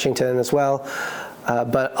 Eastern Washington as well,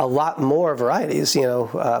 but a lot more varieties,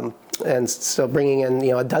 and so bringing in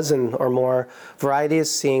a dozen or more varieties,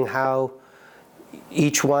 seeing how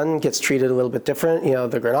each one gets treated a little bit different.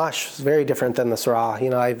 The Grenache is very different than the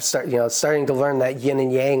Syrah. Starting to learn that yin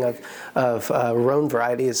and yang of Rhone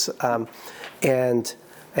varieties,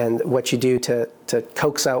 and what you do to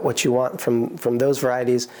coax out what you want from those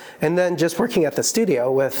varieties. And then just working at the studio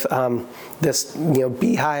with this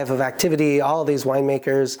beehive of activity, all these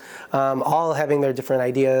winemakers, all having their different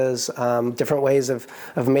ideas, different ways of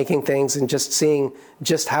making things, and just seeing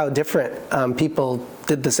just how different people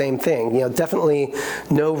did the same thing. Definitely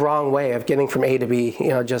no wrong way of getting from A to B,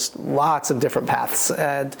 just lots of different paths.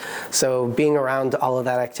 And so being around all of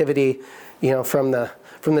that activity,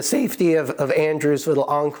 from the safety of Andrew's little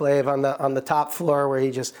enclave on the top floor, where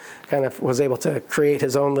he just kind of was able to create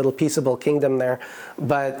his own little peaceable kingdom there,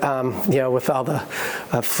 but with all the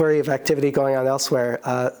flurry of activity going on elsewhere.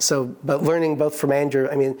 But learning both from Andrew,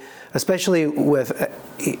 especially with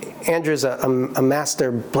Andrew's a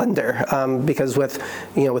master blender, because with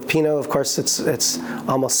Pinot, of course, it's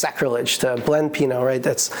almost sacrilege to blend Pinot, right?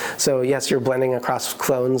 So yes, you're blending across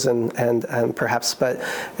clones and perhaps, but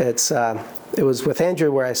it was with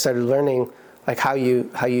Andrew where I started learning like how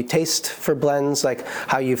you taste for blends, like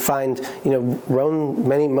how you find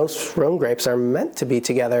most Rhone grapes are meant to be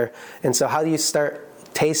together, and so how do you start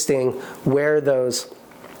tasting where those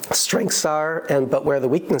strengths are but where the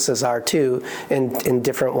weaknesses are too in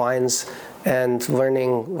different wines, and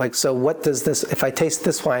learning so what does this, if I taste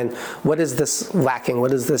this wine, what is this lacking,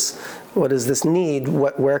 what does this need,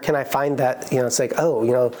 where can I find that? It's like,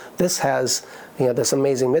 this has this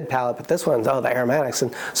amazing mid palate, but this one's the aromatics.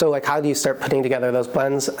 And so how do you start putting together those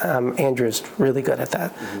blends? Andrew's really good at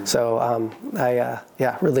that. Mm-hmm. So I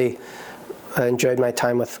really enjoyed my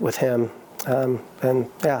time with him, and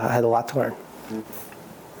I had a lot to learn.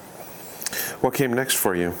 What came next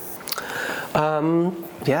for you?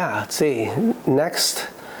 Let's see. Next,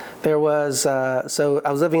 there was, so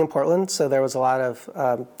I was living in Portland, so there was a lot of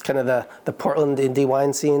kind of the Portland indie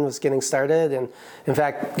wine scene was getting started. And in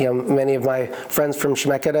fact, many of my friends from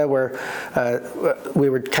Schmidt we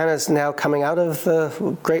were kind of now coming out of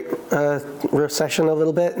the Great Recession a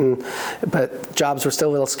little bit, but jobs were still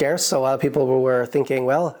a little scarce. So a lot of people were thinking,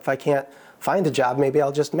 well, if I can't find a job, maybe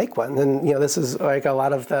I'll just make one. And this is like a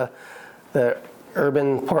lot of the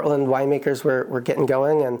urban Portland winemakers were getting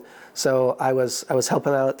going, and so I was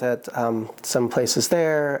helping out at some places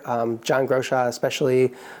there. John Groshaw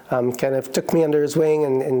especially kind of took me under his wing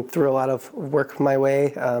and threw a lot of work my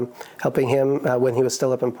way, helping him when he was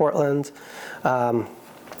still up in Portland.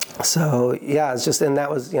 It's just, and that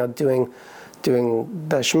was doing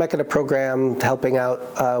the Schmidt program, helping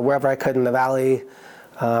out wherever I could in the valley,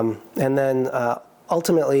 and then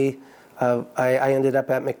ultimately. I ended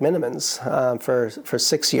up at McMinnville's for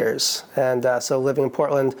 6 years, and so living in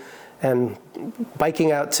Portland and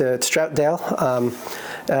biking out to Troutdale.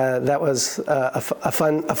 That was a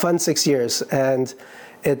fun 6 years, and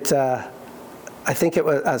it. I think it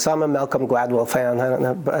was. So I'm a Malcolm Gladwell fan. I don't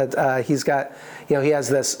know, but he's got. He has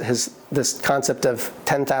this concept of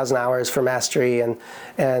 10,000 hours for mastery, and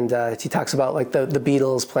he talks about like the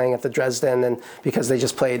Beatles playing at the Dresden, and because they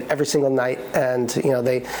just played every single night, and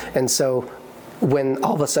so when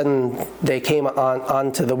all of a sudden they came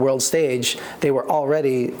onto the world stage, they were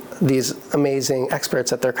already these amazing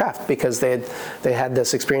experts at their craft because they had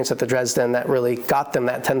this experience at the Dresden that really got them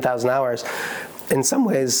that 10,000 hours. In some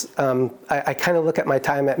ways, I kind of look at my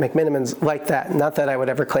time at McMinnville's like that. Not that I would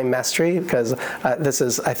ever claim mastery, because this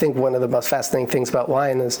is, I think, one of the most fascinating things about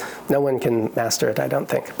wine is no one can master it, I don't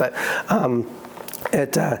think. But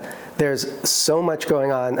there's so much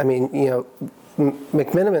going on.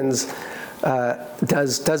 McMinnville's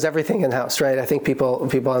does everything in-house, right? I think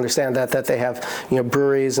people understand that they have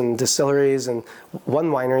breweries and distilleries and one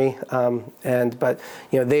winery, but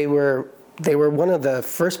they were one of the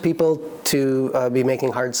first people to be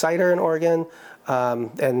making hard cider in Oregon,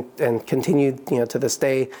 and continued to this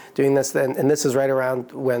day doing this. And this is right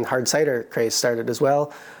around when hard cider craze started as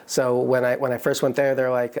well. So when I first went there,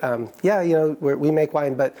 they're like, yeah, we make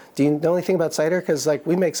wine, but do you know anything about cider? Because like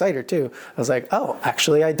we make cider too. I was like, oh,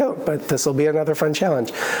 actually I don't, but this will be another fun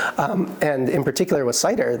challenge. And in particular with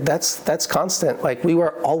cider, that's constant. Like we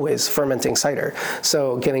were always fermenting cider.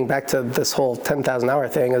 So getting back to this whole 10,000 hour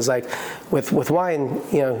thing is like with wine,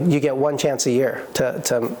 you get one chance a year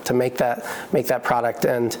to make that product,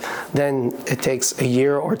 and then it takes a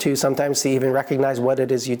year or two sometimes to even recognize what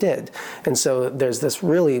it is you did. And so there's this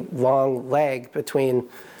really long lag between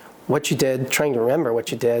what you did, trying to remember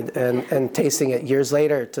what you did, and tasting it years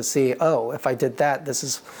later to see, oh, if I did that, this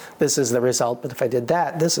is the result. But if I did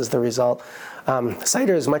that, this is the result.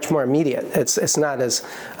 Cider is much more immediate. It's not as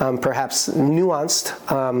perhaps nuanced,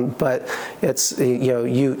 but it's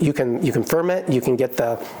you can ferment, you can get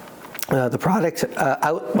the product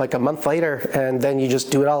out like a month later, and then you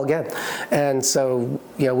just do it all again. And so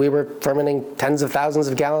we were fermenting tens of thousands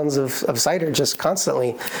of gallons of cider just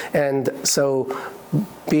constantly, and so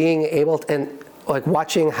being able to, and like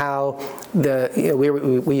watching how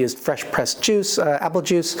we used fresh pressed juice, apple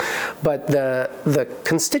juice, but the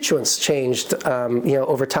constituents changed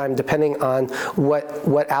over time depending on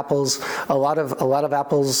what apples. A lot of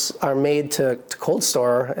apples are made to cold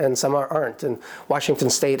store, and some aren't. And Washington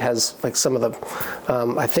State has like some of the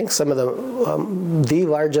I think some of the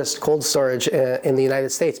largest cold storage in the United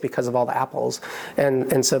States because of all the apples.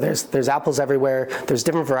 And so there's apples everywhere. There's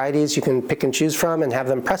different varieties you can pick and choose from and have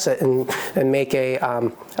them press it and make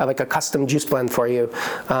like a custom juice blend for you,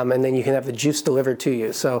 and then you can have the juice delivered to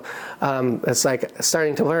you. So it's like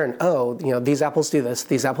starting to learn, these apples do this,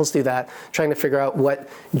 these apples do that, trying to figure out what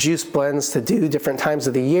juice blends to do different times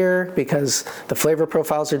of the year because the flavor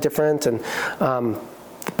profiles are different, and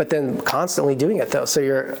but then constantly doing it though. So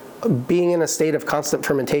you're being in a state of constant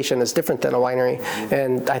fermentation is different than a winery,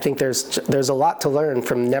 and I think there's a lot to learn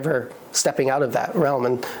from never stepping out of that realm.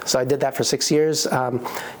 And so I did that for 6 years. Again,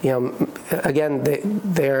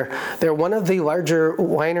 they're one of the larger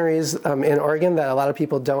wineries in Oregon that a lot of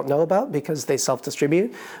people don't know about because they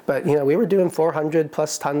self-distribute. But we were doing 400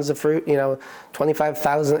 plus tons of fruit.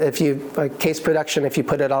 25,000 if you case production. If you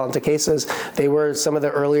put it all into cases, they were some of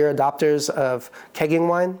the earlier adopters of kegging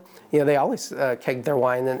wine. They always kegged their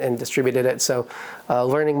wine and distributed it. So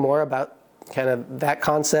learning more about kind of that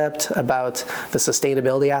concept, about the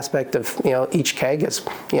sustainability aspect of, each keg is,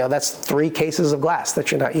 that's 3 cases of glass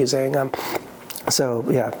that you're not using. So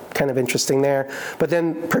yeah, kind of interesting there. But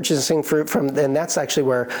then purchasing fruit and that's actually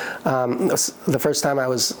where the first time I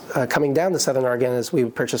was coming down to Southern Oregon is we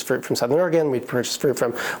purchased fruit from Southern Oregon, we purchased fruit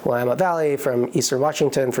from Willamette Valley, from Eastern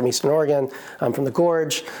Washington, from Eastern Oregon, from the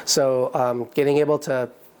Gorge. So getting able to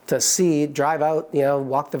see, drive out,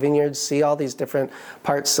 walk the vineyards, see all these different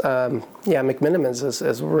parts. McMinnville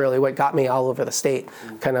is really what got me all over the state,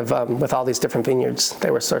 kind of with all these different vineyards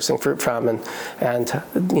they were sourcing fruit from, and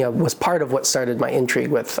was part of what started my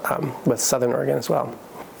intrigue with Southern Oregon as well.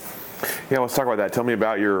 Yeah, let's talk about that. Tell me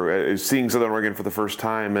about your seeing Southern Oregon for the first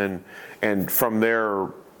time, and from there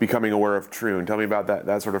becoming aware of Troon. Tell me about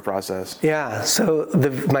that sort of process. Yeah, so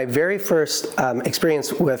my very first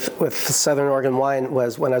experience with Southern Oregon wine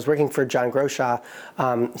was when I was working for John Groshaw.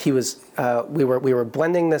 We were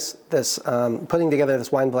blending this putting together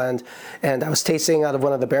this wine blend, and I was tasting out of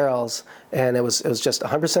one of the barrels, and it was just 100%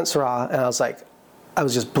 Syrah, and I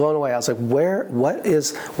was just blown away. I was like, where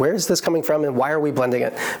is this coming from, and why are we blending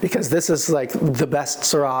it? Because this is like the best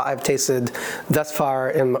Syrah I've tasted thus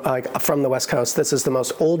far from the West Coast. This is the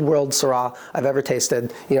most old world Syrah I've ever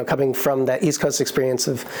tasted. Coming from that East Coast experience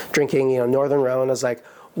of drinking, Northern Rhone, I was like,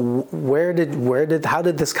 how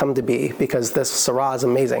did this come to be? Because this Syrah is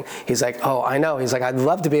amazing. He's like, oh, I know. He's like, I'd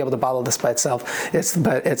love to be able to bottle this by itself.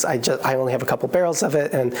 I only have a couple barrels of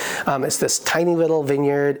it, and it's this tiny little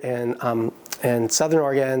vineyard in Southern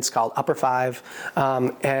Oregon. It's called Upper Five,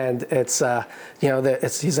 and it's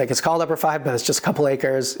he's like, it's called Upper Five, but it's just a couple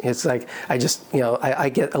acres. It's like I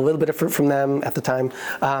get a little bit of fruit from them at the time,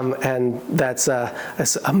 and that's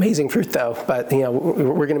amazing fruit though. But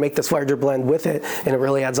we're going to make this larger blend with it, and it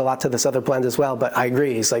really adds a lot to this other blend as well. But I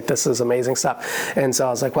agree, he's like, this is amazing stuff. And so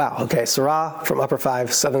I was like, wow, okay, Syrah from Upper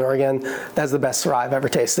Five, Southern Oregon, that's the best Syrah I've ever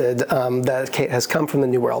tasted. That has come from the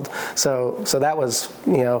New World. So that was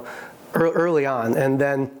early on. And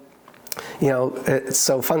then it's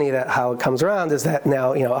so funny that how it comes around is that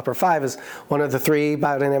now, Upper Five is one of the 3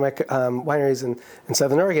 biodynamic wineries in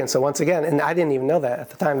Southern Oregon. So once again, and I didn't even know that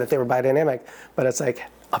at the time that they were biodynamic, but it's like,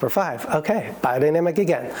 upper 5, okay, biodynamic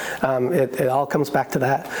again. It all comes back to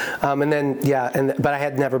that. And then, but I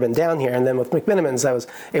had never been down here. And then with McMinnville's, I was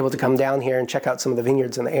able to come down here and check out some of the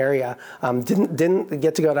vineyards in the area. Didn't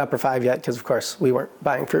get to go to upper 5 yet, because of course we weren't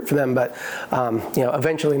buying fruit for them, but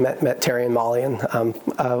eventually met Terry and Molly and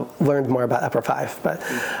learned more about upper 5. But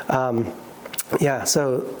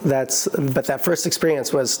but that first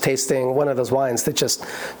experience was tasting one of those wines that just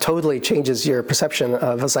totally changes your perception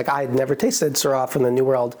of, it's like I had never tasted Syrah from the New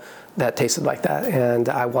World that tasted like that. And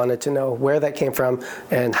I wanted to know where that came from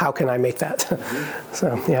and how can I make that.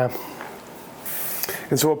 So, yeah.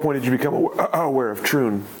 And so what point did you become aware of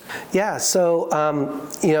Troon? Yeah, so,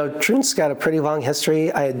 Troon's got a pretty long history.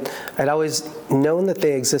 I'd always known that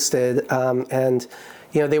they existed, and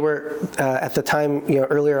they were, at the time,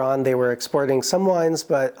 earlier on, they were exporting some wines,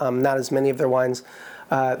 but not as many of their wines.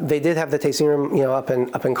 They did have the tasting room, up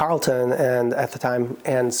in Carlton, and at the time,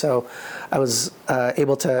 and so I was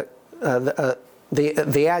able to.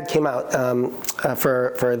 The ad came out for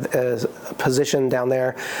a position down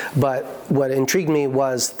there, but what intrigued me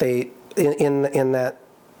was in that.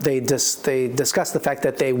 They discussed the fact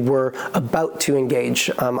that they were about to engage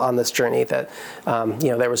on this journey, that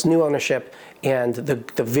there was new ownership, and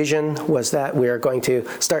the vision was that we are going to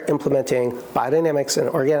start implementing biodynamics and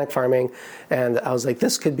organic farming. And I was like,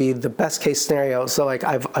 this could be the best case scenario. So like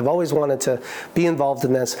I've always wanted to be involved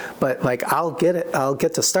in this, but like I'll get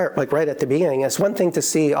to start like right at the beginning. It's one thing to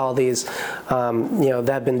see all these that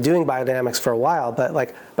have been doing biodynamics for a while,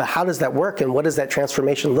 but how does that work, and what does that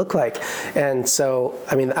transformation look like? And so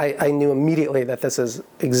I knew immediately that this is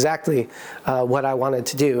exactly what I wanted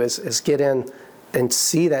to do, is get in and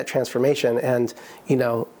see that transformation. And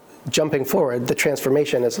jumping forward, the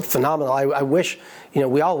transformation is phenomenal. I wish,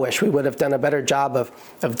 we all wish we would have done a better job of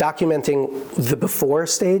documenting the before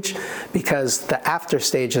stage, because the after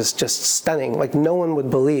stage is just stunning. Like, no one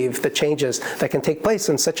would believe the changes that can take place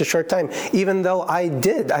in such a short time, even though I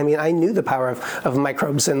did. I knew the power of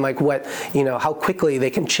microbes and like what, how quickly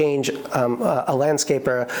they can change a landscape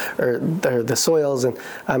or the soils. And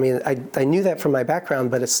I knew that from my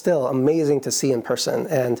background, but it's still amazing to see in person.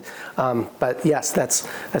 And, but yes, that's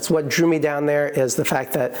what drew me down there, is the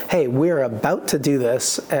fact that, hey, we're about to do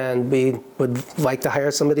this, and we would like to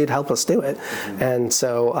hire somebody to help us do it. Mm-hmm. And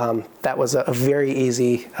so that was a very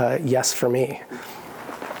easy yes for me.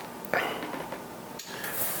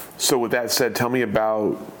 So with that said, tell me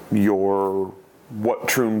about what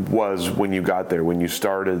Troon was when you got there, when you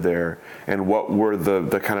started there, and what were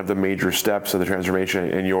the kind of the major steps of the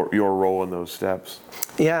transformation and your role in those steps?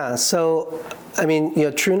 Yeah, so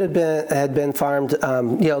Troon had been farmed,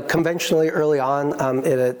 conventionally early on.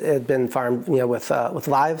 It had been farmed, with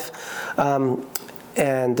live,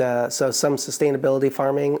 and so some sustainability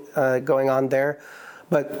farming going on there,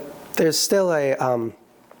 but there's still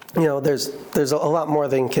there's a lot more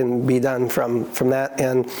than can be done from that.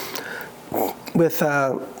 And with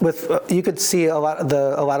you could see a lot of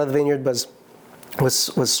the vineyard was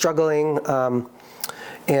struggling,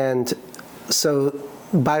 and so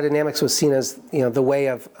biodynamics was seen as the way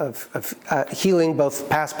of healing both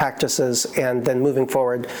past practices and then moving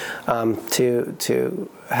forward to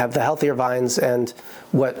have the healthier vines, and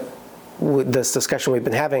what this discussion we've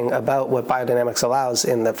been having about what biodynamics allows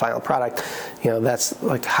in the final product, that's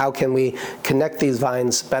like, how can we connect these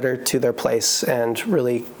vines better to their place and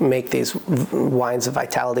really make these wines of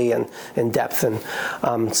vitality and depth.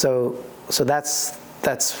 And so that's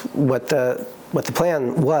what the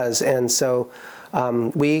plan was. And so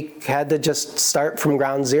we had to just start from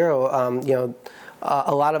ground zero.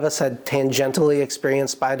 A lot of us had tangentially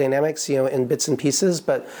experienced biodynamics, in bits and pieces,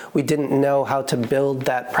 but we didn't know how to build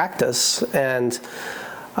that practice. And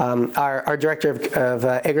our director of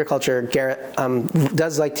agriculture, Garrett,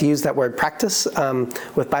 does like to use that word practice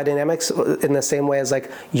with biodynamics in the same way as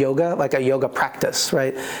like a yoga practice,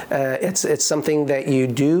 right? It's something that you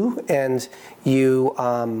do, and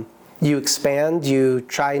you expand, you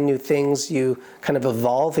try new things, you kind of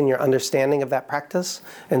evolve in your understanding of that practice.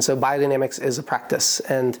 And so biodynamics is a practice,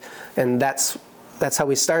 and that's how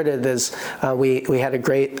we started. Is we had a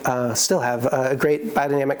great, still have a great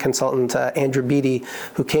biodynamic consultant, Andrew Beatty,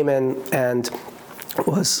 who came in and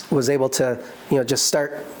was able to just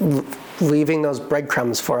start leaving those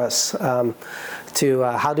breadcrumbs for us to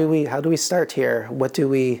how do we start here? What do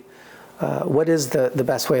we the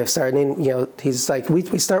best way of starting? He's like,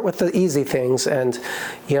 we start with the easy things, and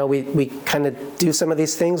we kind of do some of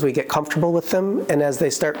these things, we get comfortable with them, and as they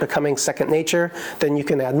start becoming second nature, then you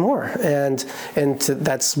can add more. And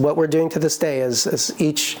that's what we're doing to this day. Is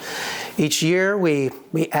each year we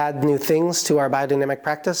add new things to our biodynamic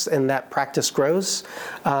practice, and that practice grows.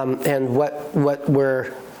 And what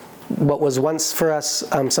was once for us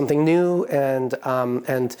something new and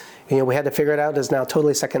we had to figure it out is now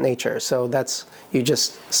totally second nature. So you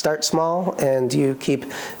just start small and you keep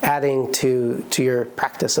adding to your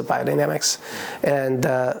practice of biodynamics. And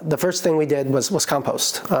the first thing we did was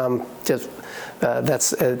compost. Our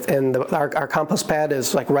compost pad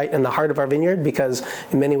is like right in the heart of our vineyard, because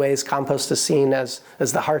in many ways compost is seen as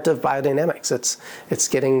the heart of biodynamics. It's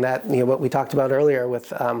getting that, what we talked about earlier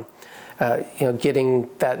with getting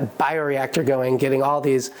that bioreactor going, getting all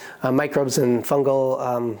these microbes and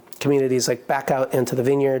fungal communities like back out into the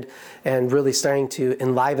vineyard, and really starting to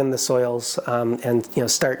enliven the soils and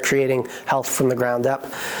start creating health from the ground up.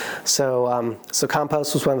 So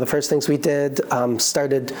compost was one of the first things we did.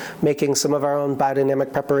 Started making some of our own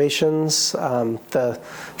biodynamic preparations, the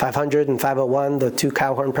 500 and 501, the 2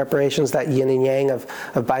 cowhorn preparations, that yin and yang of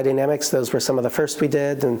biodynamics. Those were some of the first we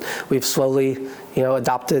did, and we've slowly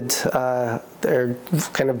adopted or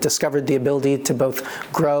kind of discovered the ability to both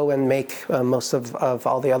grow and make most of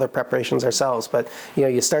all the other preparations ourselves. But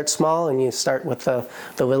you start small and you start with the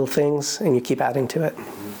little things and you keep adding to it.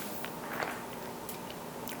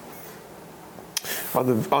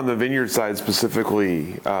 On the vineyard side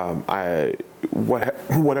specifically,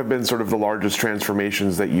 what have been sort of the largest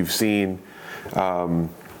transformations that you've seen in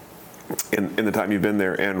the time you've been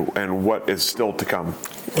there, and what is still to come?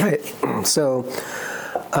 Right. So,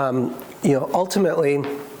 ultimately,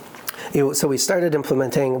 so we started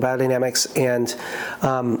implementing biodynamics, and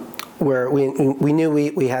we knew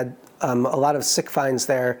we had a lot of sick vines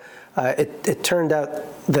there. It turned out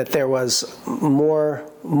that there was more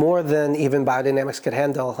than even biodynamics could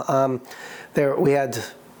handle. We had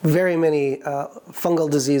very many fungal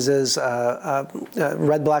diseases.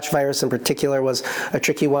 Red blotch virus in particular was a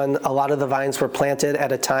tricky one. A lot of the vines were planted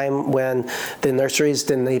at a time when the nurseries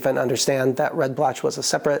didn't even understand that red blotch was a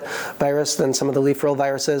separate virus than some of the leaf roll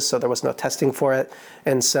viruses, so there was no testing for it.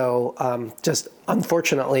 And so just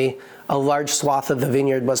unfortunately, a large swath of the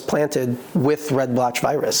vineyard was planted with red blotch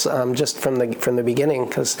virus just from the beginning,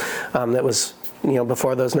 because it was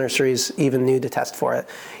before those nurseries even knew to test for it.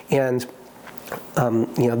 And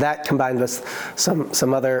that combined with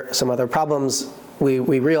some other problems, we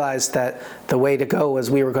realized that the way to go was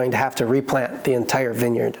we were going to have to replant the entire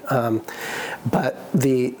vineyard. But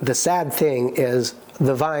the sad thing is,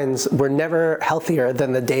 the vines were never healthier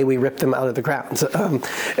than the day we ripped them out of the ground,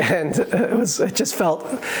 and it just felt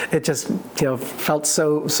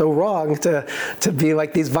so wrong to be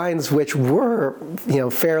like these vines, which were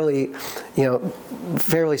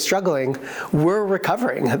fairly struggling, were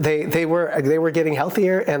recovering. They were getting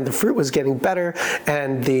healthier, and the fruit was getting better,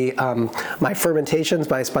 and my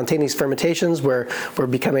spontaneous fermentations were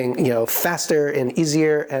becoming faster and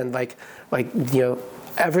easier, and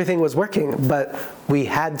everything was working, but we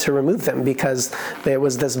had to remove them because there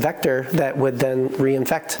was this vector that would then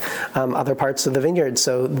reinfect other parts of the vineyard.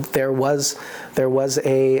 So there was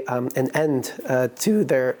an end to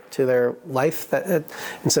their life, and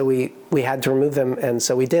so we had to remove them, and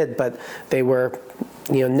so we did. But they were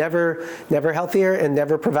never healthier and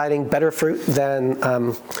never providing better fruit than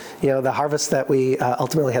the harvest that we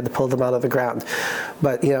ultimately had to pull them out of the ground.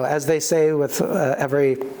 But as they say, with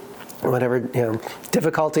every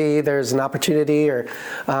difficulty, there's an opportunity.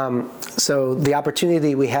 So the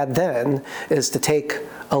opportunity we had then is to take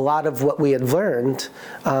a lot of what we had learned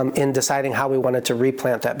in deciding how we wanted to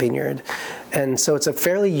replant that vineyard. And so it's a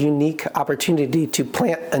fairly unique opportunity to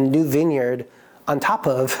plant a new vineyard on top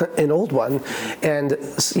of an old one. And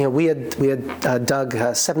we had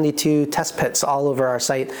dug 72 test pits all over our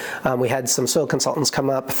site. We had some soil consultants come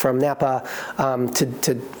up from Napa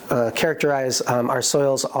to characterize our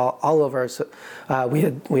soils all over. So,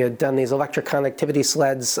 we had done these electric conductivity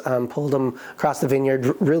sleds, pulled them across the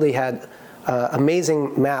vineyard, really had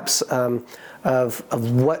amazing maps of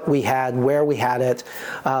what we had, where we had it,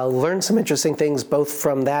 learned some interesting things both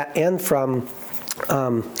from that and from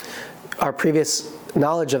our previous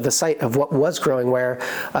knowledge of the site of what was growing where,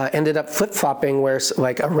 ended up flip-flopping where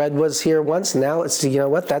like a red was here once, now it's,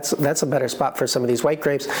 that's a better spot for some of these white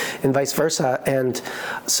grapes, and vice versa. And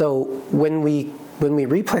so when we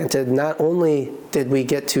replanted, not only did we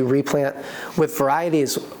get to replant with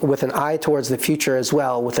varieties with an eye towards the future as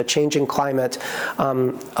well, with a changing climate,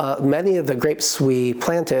 many of the grapes we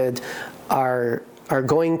planted are are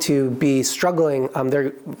going to be struggling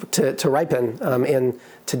to ripen in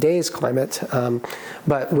today's climate,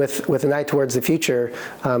 but with an eye towards the future,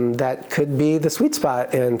 that could be the sweet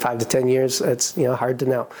spot in 5 to 10 years. It's hard to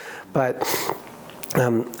know, but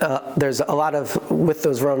there's a lot of, with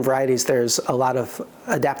those Rhone varieties, there's a lot of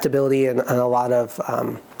adaptability and a lot of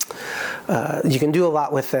you can do a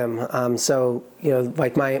lot with them. So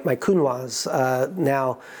like my Counoise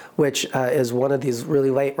now, which is one of these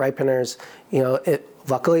really late ripeners, it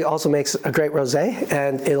luckily also makes a great rosé,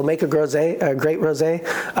 and it'll make a great rosé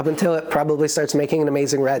up until it probably starts making an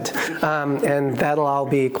amazing red, and that'll all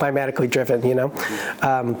be climatically driven,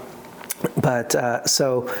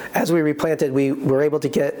 So as we replanted, we were able to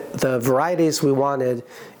get the varieties we wanted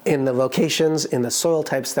in the locations, in the soil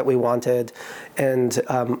types that we wanted, and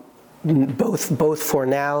both for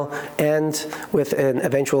now and with an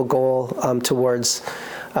eventual goal towards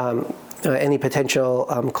any potential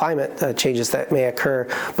climate changes that may occur,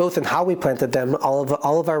 both in how we planted them.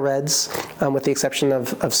 All of our reds, with the exception of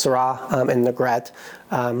Syrah and Negrette,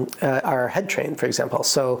 are head trained, for example.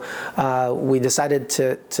 So we decided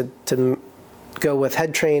to go with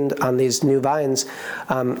head trained on these new vines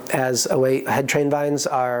as a way. Head trained vines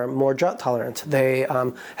are more drought tolerant. They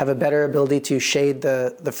have a better ability to shade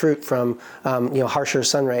the fruit from harsher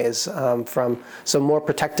sun rays, so more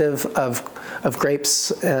protective of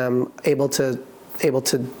grapes, able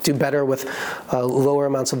to do better with lower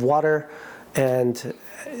amounts of water, and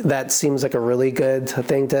that seems like a really good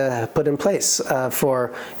thing to put in place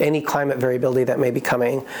for any climate variability that may be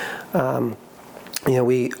coming.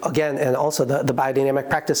 We, again, and also the biodynamic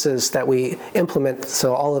practices that we implement,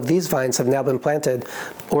 so all of these vines have now been planted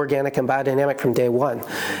organic and biodynamic from day one.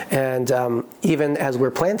 And even as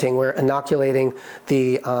we're planting, we're inoculating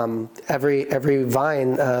the every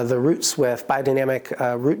vine, the roots with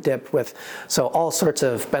biodynamic root dip so all sorts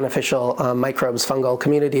of beneficial microbes, fungal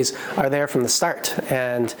communities are there from the start.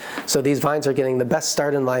 And so these vines are getting the best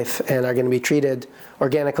start in life and are going to be treated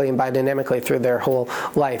organically and biodynamically through their whole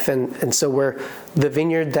life. And so the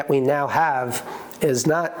vineyard that we now have is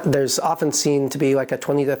not, there's often seen to be like a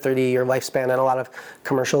 20 to 30 year lifespan in a lot of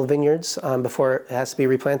commercial vineyards before it has to be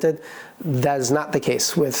replanted. That is not the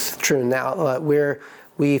case with Troon now.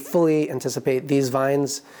 We fully anticipate these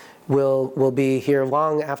vines will be here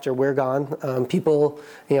long after we're gone. People,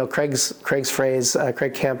 Craig's phrase,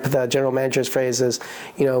 Craig Camp, the general manager's phrase is,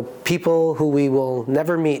 people who we will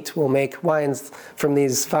never meet will make wines from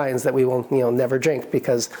these vines that we will, never drink,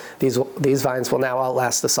 because these vines will now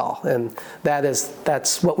outlast us all. And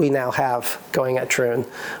that's what we now have going at Troon,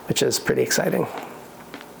 which is pretty exciting.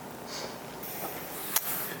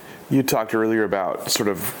 You talked earlier about sort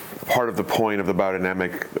of part of the point of the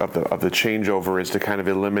biodynamic of the changeover is to kind of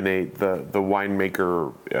eliminate the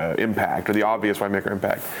winemaker impact, or the obvious winemaker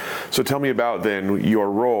impact. So tell me about then your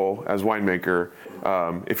role as winemaker.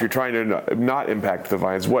 If you're trying to not impact the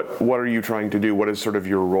vines, what are you trying to do? What is sort of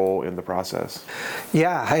your role in the process?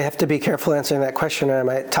 Yeah, I have to be careful answering that question, or I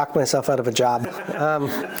might talk myself out of a job.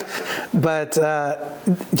 Right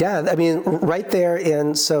there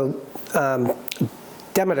in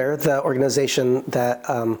Demeter, the organization that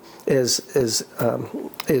is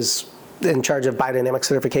in charge of biodynamic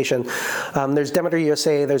certification. There's Demeter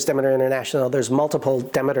USA, there's Demeter International, there's multiple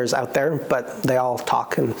Demeters out there, but they all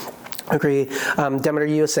talk and agree. Demeter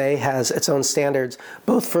USA has its own standards,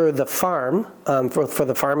 both for the farm, for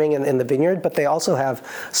the farming and in the vineyard, but they also have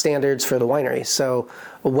standards for the winery. So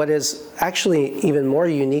what is actually even more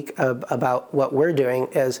unique about what we're doing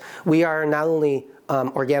is we are not only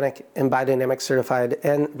organic and biodynamic certified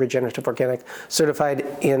and regenerative organic certified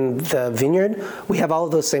in the vineyard, we have all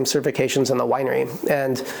of those same certifications in the winery.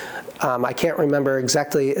 And I can't remember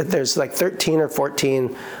exactly, there's like 13 or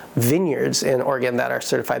 14 vineyards in Oregon that are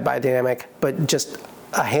certified biodynamic, but just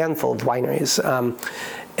a handful of wineries.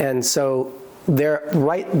 And so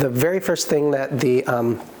the very first thing that the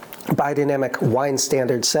biodynamic wine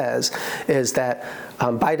standard says is that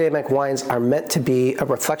biodynamic wines are meant to be a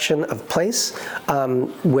reflection of place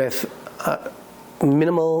with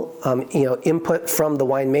minimal input from the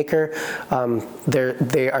winemaker.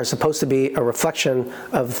 They are supposed to be a reflection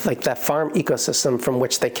of like that farm ecosystem from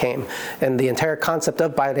which they came. And the entire concept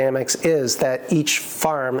of biodynamics is that each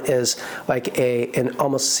farm is like an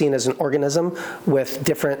almost seen as an organism with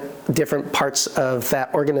different parts of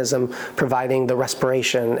that organism providing the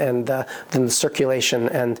respiration and the circulation.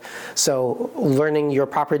 And so learning your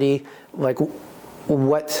property, like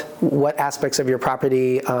what aspects of your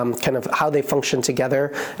property, kind of how they function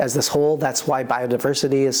together as this whole. That's why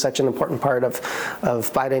biodiversity is such an important part of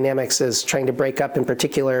biodynamics, is trying to break up, in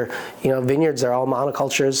particular, vineyards are all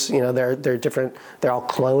monocultures, they're different, they're all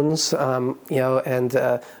clones, and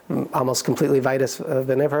almost completely vitis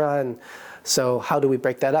vinifera. And so how do we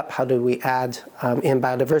break that up? How do we add in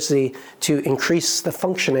biodiversity to increase the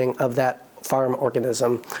functioning of that farm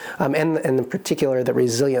organism, and in particular the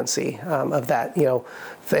resiliency of that.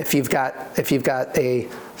 If you've got a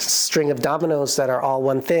string of dominoes that are all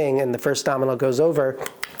one thing, and the first domino goes over,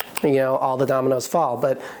 all the dominoes fall.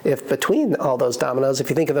 But if between all those dominoes,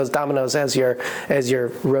 if you think of those dominoes as your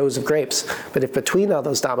rows of grapes, but if between all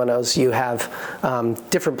those dominoes you have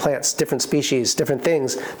different plants, different species, different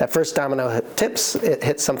things, that first domino tips, it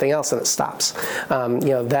hits something else and it stops.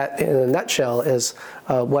 That in a nutshell is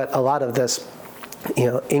what a lot of this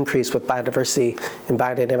increase with biodiversity and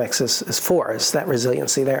biodynamics is for, is that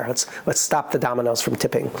resiliency there. Let's stop the dominoes from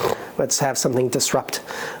tipping. Let's have something disrupt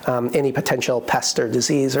any potential pest or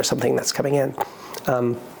disease or something that's coming in.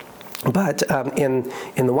 But in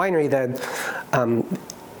the winery then,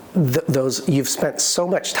 you've spent so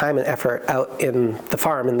much time and effort out in the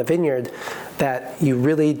farm, in the vineyard, that you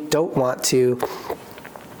really don't want to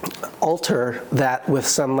alter that with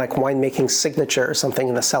some like winemaking signature or something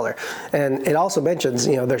in the cellar. And it also mentions,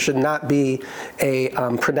 there should not be a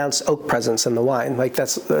pronounced oak presence in the wine. Like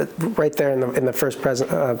that's right there in the first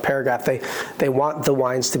paragraph. They want the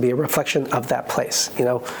wines to be a reflection of that place.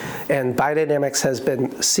 And biodynamics has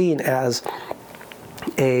been seen as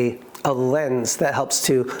a lens that helps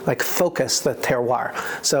to focus the terroir.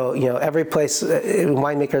 So every place,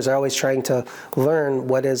 winemakers are always trying to learn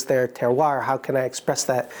what is their terroir. How can I express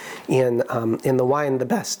that in the wine the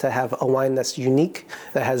best, to have a wine that's unique,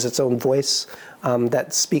 that has its own voice,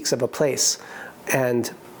 that speaks of a place.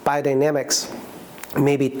 And biodynamics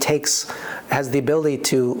maybe has the ability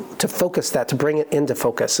to focus that, to bring it into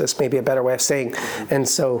focus, is maybe a better way of saying. And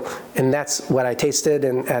that's what I tasted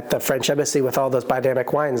at the French Embassy with all those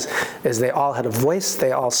biodynamic wines, is they all had a voice,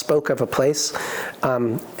 they all spoke of a place.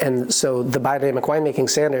 And so the biodynamic winemaking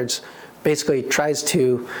standards basically tries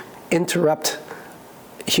to interrupt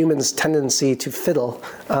humans' tendency to fiddle,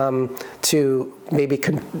 to maybe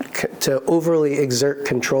to overly exert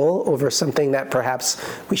control over something that perhaps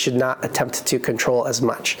we should not attempt to control as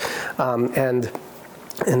much. And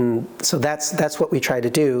so that's what we try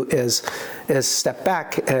to do, is step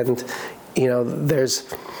back. And there's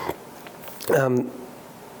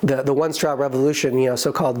the one straw revolution,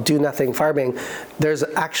 so-called do nothing farming. There's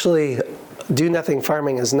actually do nothing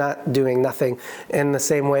farming is not doing nothing, in the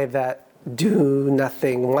same way that do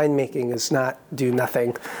nothing winemaking is not do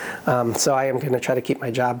nothing. So I am going to try to keep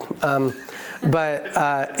my job. But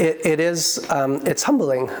it's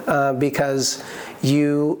humbling, because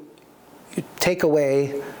you take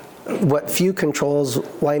away what few controls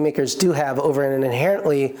winemakers do have over an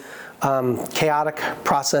inherently chaotic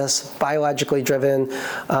process, biologically driven.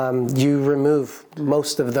 You remove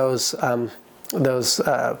most of those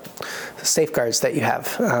safeguards that you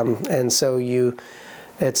have, and so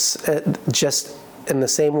it's just in the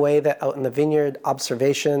same way that out in the vineyard,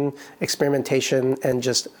 observation, experimentation, and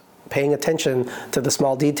just paying attention to the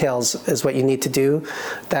small details is what you need to do.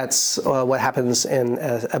 That's what happens in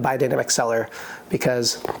a biodynamic cellar,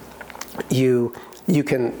 because you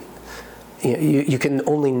can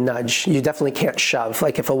only nudge. You definitely can't shove.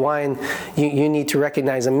 Like if a wine, you need to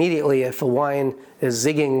recognize immediately if a wine is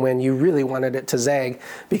zigging when you really wanted it to zag,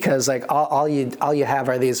 because all you have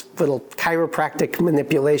are these little chiropractic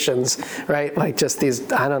manipulations, right? Like just these,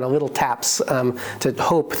 little taps to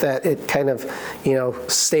hope that it kind of,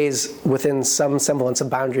 stays within some semblance of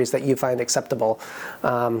boundaries that you find acceptable.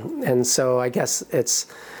 And so I guess it's,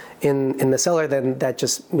 in the cellar, then that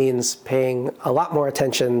just means paying a lot more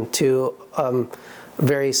attention to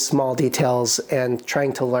very small details and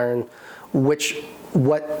trying to learn what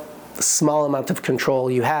small amount of control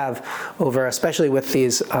you have over, especially with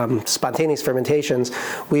these spontaneous fermentations.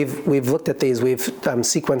 We've looked at these. We've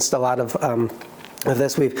sequenced a lot of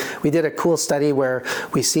this. We did a cool study where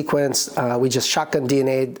we sequenced, we just shotgun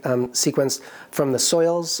DNA sequenced from the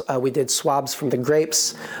soils. We did swabs from the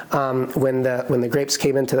grapes. When the grapes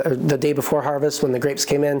came into the day before harvest, when the grapes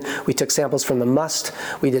came in, we took samples from the must.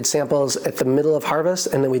 We did samples at the middle of harvest,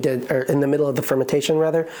 and then or in the middle of the fermentation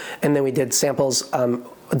rather, and then we did samples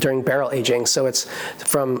during barrel aging. So it's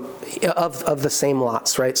of the same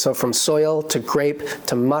lots, right? So from soil to grape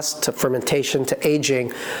to must to fermentation to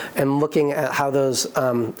aging, and looking at how those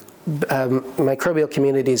microbial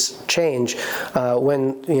communities change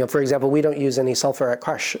when, for example, we don't use any sulfur at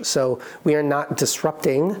crush. So we are not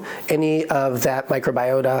disrupting any of that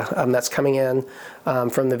microbiota that's coming in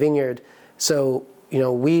from the vineyard. So,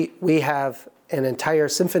 we have an entire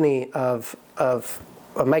symphony of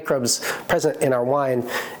microbes present in our wine,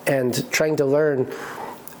 and trying to learn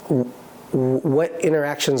what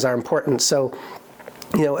interactions are important. So,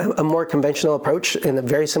 a more conventional approach in a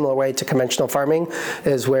very similar way to conventional farming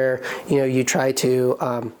is where, you try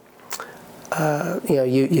to,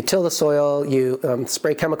 you till the soil, you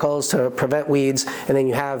spray chemicals to prevent weeds, and then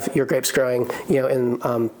you have your grapes growing,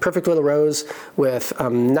 in perfect little rows with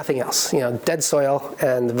nothing else, dead soil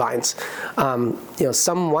and vines.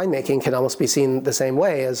 Some winemaking can almost be seen the same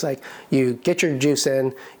way, as like you get your juice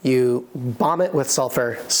in, you bomb it with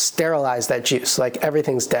sulfur, sterilize that juice, like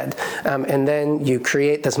everything's dead, and then you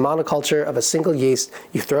create this monoculture of a single yeast,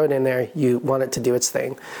 you throw it in there, you want it to do its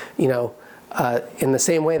thing, in the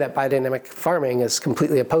same way that biodynamic farming is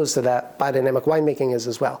completely opposed to that, biodynamic winemaking is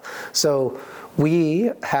as well. So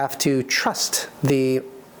we have to trust the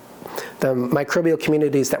microbial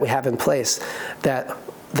communities that we have in place, that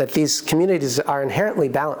these communities are inherently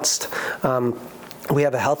balanced. We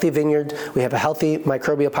have a healthy vineyard, we have a healthy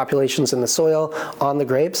microbial populations in the soil, on the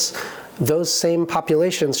grapes. Those same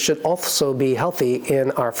populations should also be healthy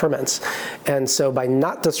in our ferments. And so by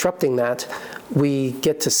not disrupting that, we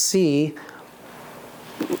get to see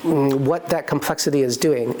what that complexity is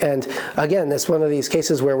doing. And again, it's one of these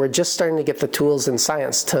cases where we're just starting to get the tools in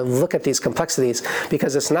science to look at these complexities,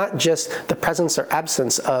 because it's not just the presence or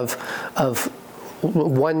absence of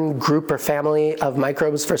one group or family of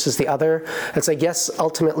microbes versus the other. It's like, yes,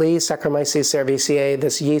 ultimately, Saccharomyces cerevisiae,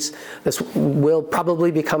 this yeast, this will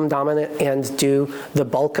probably become dominant and do the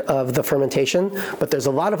bulk of the fermentation, but there's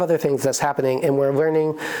a lot of other things that's happening, and we're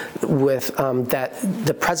learning with that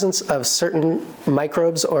the presence of certain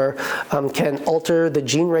microbes or can alter the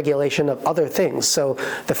gene regulation of other things. So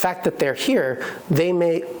the fact that they're here, they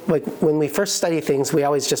may, like when we first study things, we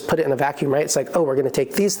always just put it in a vacuum, right? It's like, oh, we're gonna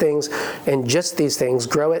take these things and just these things,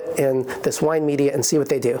 grow it in this wine media and see what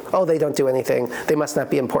they do. Oh, they don't do anything. They must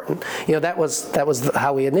not be important. That was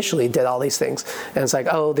how we initially did all these things. And it's like,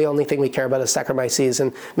 oh, the only thing we care about is Saccharomyces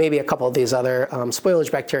and maybe a couple of these other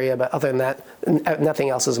spoilage bacteria, but other than that, nothing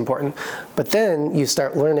else is important. But then you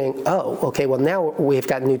start learning, oh, okay, well now we've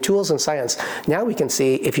got new tools in science. Now we can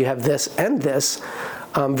see if you have this and this,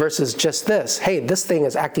 versus just this. Hey, this thing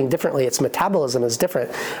is acting differently. Its metabolism is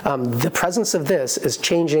different. The presence of this is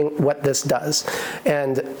changing what this does.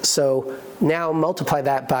 And so now multiply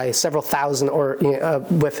that by several thousand, or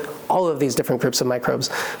with all of these different groups of microbes.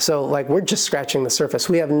 So like, we're just scratching the surface.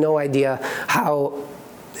 We have no idea how.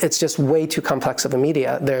 It's just way too complex of a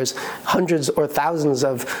media. There's hundreds or thousands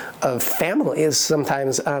of families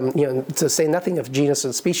sometimes, to say nothing of genus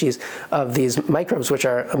and species of these microbes, which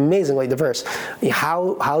are amazingly diverse.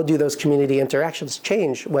 How do those community interactions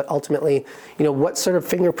change what ultimately, what sort of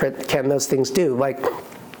fingerprint can those things do? Like,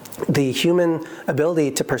 the human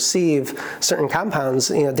ability to perceive certain compounds,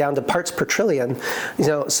 down to parts per trillion,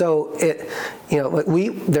 so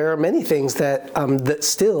there are many things that that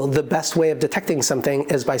still the best way of detecting something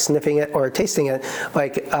is by sniffing it or tasting it.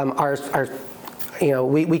 Like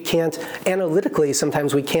we can't, analytically,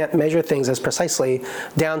 sometimes we can't measure things as precisely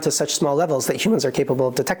down to such small levels that humans are capable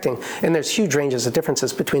of detecting. And there's huge ranges of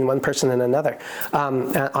differences between one person and another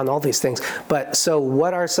on all these things. But so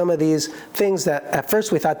what are some of these things that at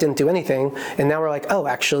first we thought didn't do anything, and now we're like, oh,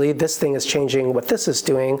 actually, this thing is changing what this is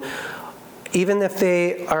doing, even if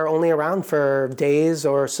they are only around for days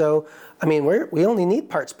or so. I mean, we only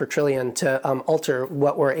need parts per trillion to alter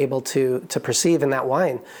what we're able to perceive in that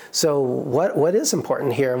wine. So what is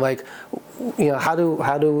important here? Like, how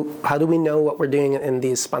do we know what we're doing in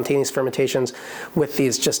these spontaneous fermentations with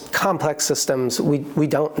these just complex systems? We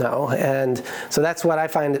don't know, and so that's what I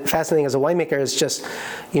find fascinating as a winemaker. Is just,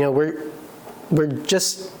 we're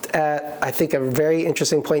just at, I think, a very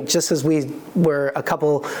interesting point, just as we were a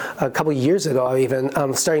couple years ago, even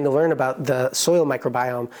starting to learn about the soil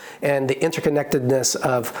microbiome and the interconnectedness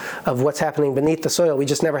of what's happening beneath the soil. We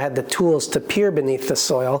just never had the tools to peer beneath the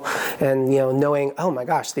soil, and knowing, oh my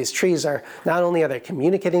gosh, these trees are not only are they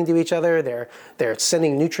communicating to each other, they're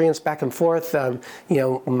sending nutrients back and forth,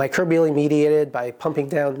 microbially mediated by pumping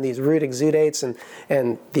down these root exudates,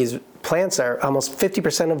 and these plants are almost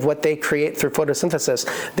 50% of what they create through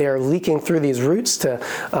photosynthesis. They are leaking through these roots to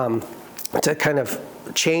kind of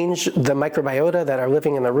change the microbiota that are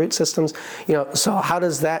living in the root systems. So how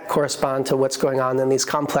does that correspond to what's going on in these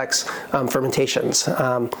complex fermentations?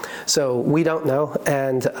 So we don't know,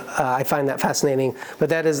 and I find that fascinating. But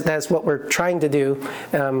that's what we're trying to do,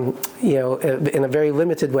 in a very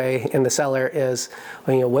limited way in the cellar is,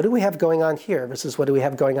 what do we have going on here versus what do we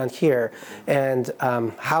have going on here, and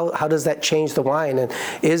how does that change the wine, and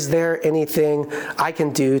is there anything I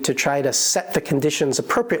can do to try to set the conditions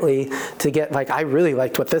appropriately to get, like, I really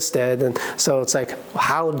liked what this did, and so it's like,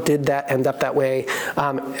 how did that end up that way?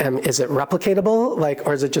 Is it replicatable,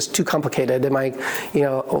 or is it just too complicated?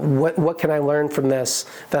 What can I learn from this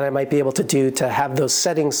that I might be able to do to have those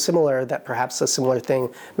settings similar, that perhaps a similar thing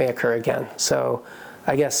may occur again? So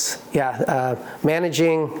I guess,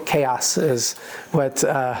 managing chaos is what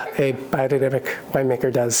a biodynamic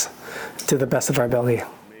winemaker does to the best of our ability.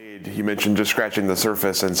 You mentioned just scratching the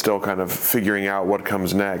surface and still kind of figuring out what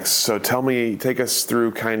comes next. So take us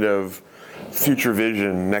through kind of future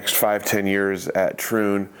vision, next 5-10 years at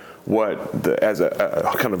Troon, as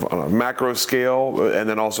a kind of on a macro scale, and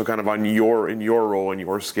then also kind of in your role and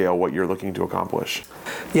your scale, what you're looking to accomplish.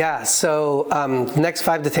 Yeah, so next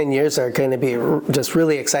 5 to 10 years are going to be just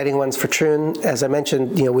really exciting ones for Troon. As I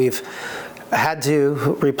mentioned, we've had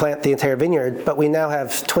to replant the entire vineyard, but we now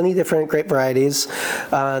have 20 different grape varieties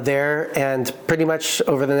there, and pretty much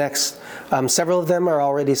over the next, several of them are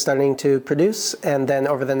already starting to produce, and then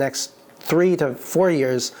over the next 3 to 4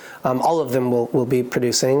 years, all of them will be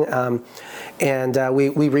producing. And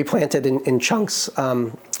we replanted in chunks,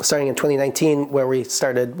 starting in 2019, where we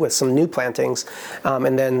started with some new plantings,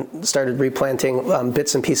 and then started replanting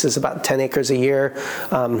bits and pieces, about 10 acres a year,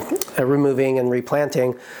 removing and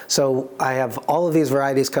replanting. So I have all of these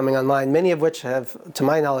varieties coming online, many of which have, to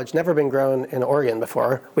my knowledge, never been grown in Oregon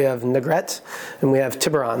before. We have Negrette, and we have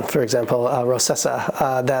Tiburon, for example,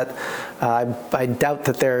 Rosessa, that I doubt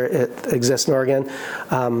that it exists in Oregon.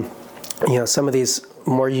 Some of these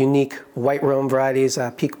more unique white Rhone varieties,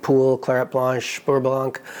 Pique Pool, Claret Blanche, Bourg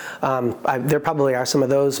Blanc. There probably are some of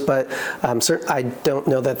those, but I don't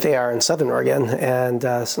know that they are in Southern Oregon, and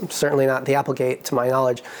certainly not the Applegate, to my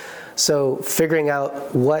knowledge. So figuring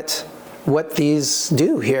out what these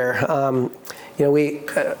do here.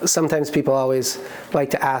 Sometimes people always like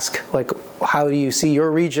to ask, how do you see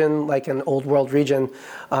your region, like an old world region?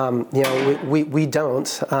 We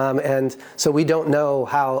don't, and so we don't know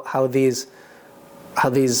how these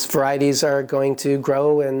varieties are going to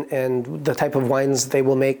grow and the type of wines they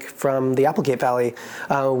will make from the Applegate Valley.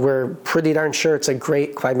 We're pretty darn sure it's a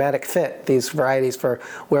great climatic fit, these varieties, for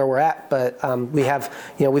where we're at. But we've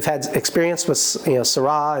had experience with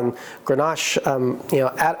Syrah and Grenache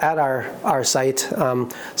at our site.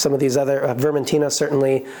 Some of these other Vermentino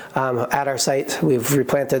certainly at our site. We've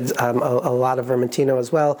replanted a lot of Vermentino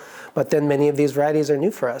as well. But then many of these varieties are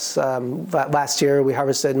new for us. Last year we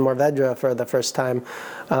harvested Mourvedre for the first time.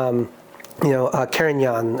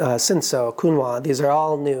 Carignan, Cinsault, Counois, these are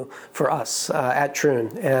all new for us at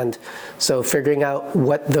Troon. And so figuring out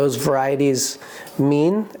what those varieties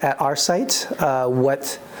mean at our site,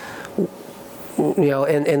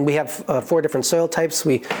 and we have 4 different soil types.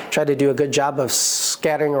 We try to do a good job of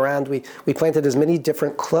scattering around. We planted as many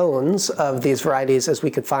different clones of these varieties as we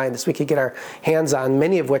could find, as we could get our hands on,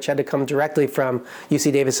 many of which had to come directly from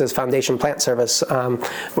UC Davis's Foundation Plant Service,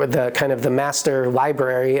 with the kind of the master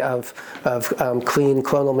library of clean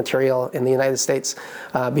clonal material in the United States,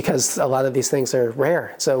 because a lot of these things are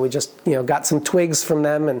rare. So we just got some twigs from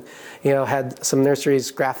them, and had some nurseries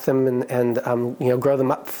graft them and grow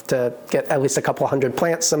them up to get at least a couple hundred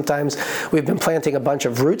plants sometimes. We've been planting a bunch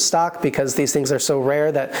of rootstock because these things are so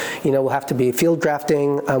rare that we'll have to be field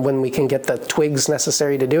grafting when we can get the twigs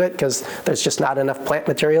necessary to do it, because there's just not enough plant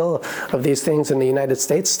material of these things in the United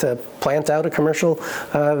States to plant out a commercial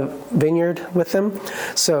vineyard with them.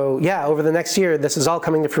 So yeah, over the next year, this is all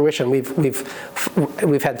coming to fruition.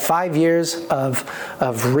 We've had 5 years of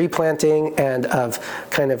replanting and of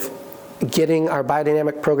kind of getting our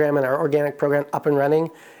biodynamic program and our organic program up and running,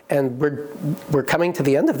 and we're coming to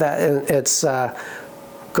the end of that, and it's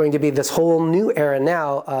going to be this whole new era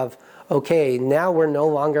now of, okay, now we're no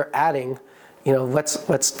longer adding,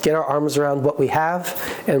 let's get our arms around what we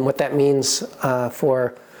have and what that means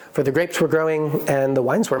for the grapes we're growing and the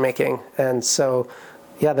wines we're making. And so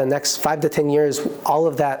yeah, the next 5 to 10 years, all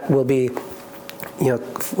of that will be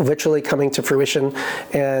literally coming to fruition,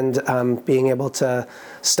 and being able to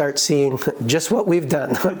start seeing just what we've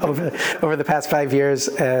done over the past 5 years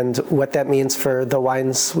and what that means for the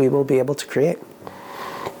wines we will be able to create.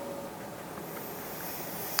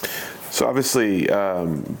 So obviously,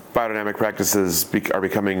 biodynamic practices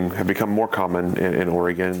have become more common in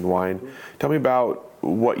Oregon wine. Tell me about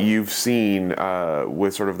what you've seen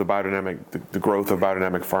with sort of the biodynamic, the growth of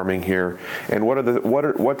biodynamic farming here, and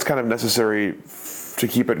what's kind of necessary to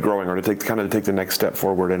keep it growing, or to take the next step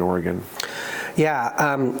forward in Oregon? Yeah,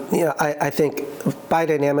 I think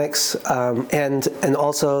biodynamics and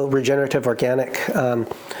also regenerative organic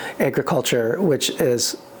agriculture,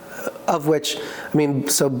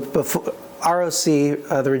 so before ROC,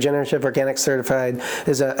 the Regenerative Organic Certified,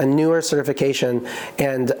 is a newer certification,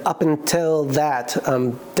 and up until that,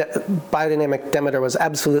 Biodynamic Demeter was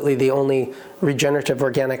absolutely the only regenerative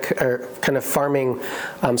organic or kind of farming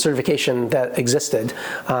certification that existed.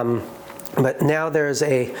 But now there's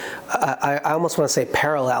I almost want to say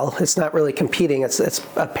parallel. It's not really competing. It's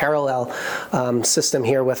a parallel system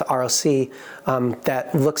here with ROC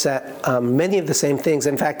that looks at many of the same things.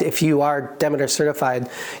 In fact, if you are Demeter certified,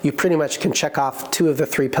 you pretty much can check off 2 of the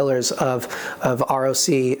 3 pillars of ROC.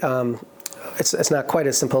 It's not quite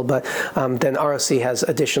as simple, but then ROC has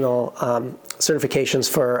additional certifications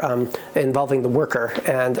for involving the worker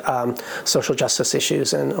and social justice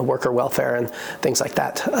issues and worker welfare and things like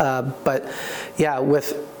that. But yeah,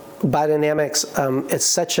 with biodynamics, it's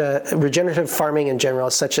such a regenerative farming in general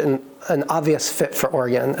is such an obvious fit for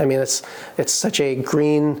Oregon. I mean, it's such a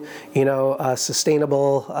green,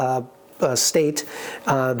 sustainable state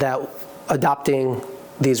that adopting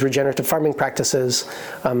these regenerative farming practices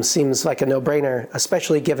seems like a no-brainer,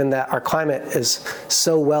 especially given that our climate is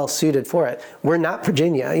so well suited for it. We're not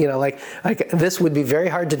Virginia, like this would be very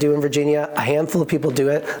hard to do in Virginia. A handful of people do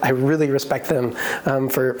it. I really respect them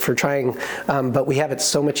for trying, but we have it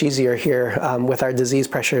so much easier here with our disease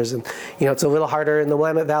pressures. And it's a little harder in the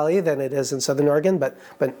Willamette Valley than it is in Southern Oregon, but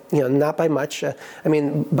not by much.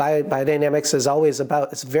 Biodynamics is always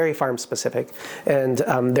it's very farm specific, and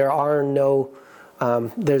there are no.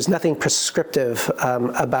 There's nothing prescriptive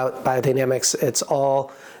about biodynamics. It's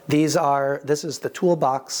all, this is the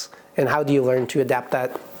toolbox, and how do you learn to adapt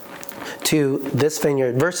that to this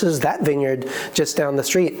vineyard versus that vineyard just down the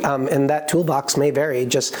street, and that toolbox may vary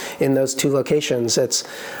just in those 2 locations. It's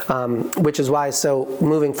which is why, so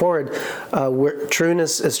moving forward, Troon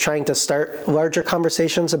is trying to start larger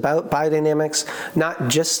conversations about biodynamics, not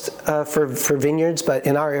just for vineyards, but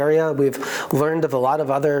in our area we've learned of a lot of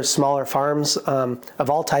other smaller farms of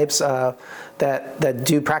all types that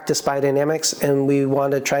do practice biodynamics, and we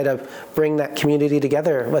want to try to bring that community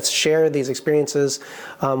together. Let's share these experiences.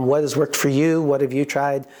 What has worked for you? What have you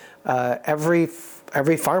tried? Every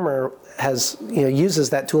farmer has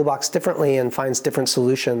uses that toolbox differently and finds different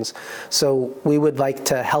solutions. So we would like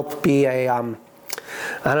to help be a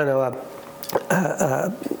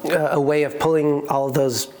way of pulling all of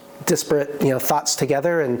those disparate thoughts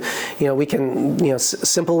together, and we can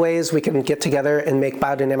simple ways we can get together and make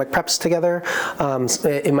biodynamic preps together.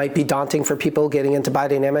 It might be daunting for people getting into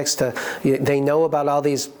biodynamics they know about all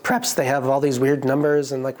these preps, they have all these weird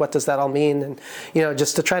numbers, and like, what does that all mean? And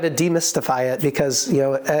just to try to demystify it, because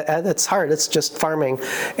at its heart it's just farming,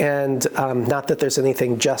 and not that there's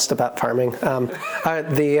anything just about farming.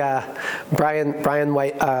 Brian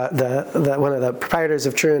White, one of the proprietors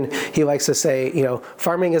of Troon, he likes to say,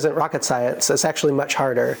 farming isn't rocket science. It's actually much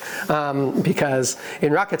harder, because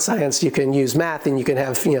in rocket science you can use math and you can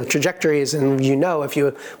have trajectories, and if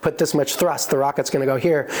you put this much thrust, the rocket's going to go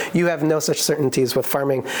here. You have no such certainties with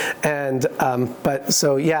farming, and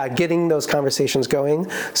getting those conversations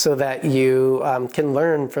going so that you can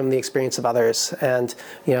learn from the experience of others, and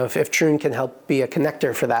if Troon can help be a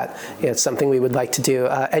connector for that, it's something we would like to do.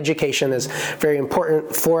 Education is very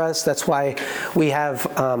important for us. That's why we have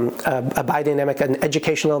an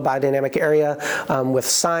educational biodynamic area with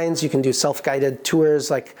signs. You can do self-guided tours,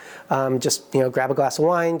 like just grab a glass of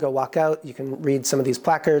wine, go walk out. You can read some of these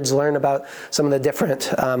placards, learn about some of the different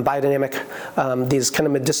biodynamic, these kind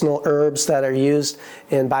of medicinal herbs that are used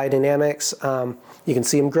in biodynamics. You can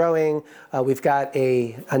see them growing. We've got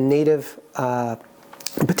a native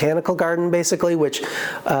botanical garden, basically, which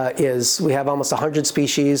we have almost 100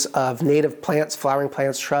 species of native plants, flowering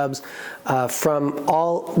plants, shrubs,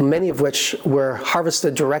 many of which were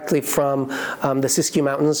harvested directly from the Siskiyou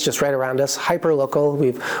Mountains, just right around us, hyper local.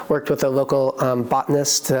 We've worked with a local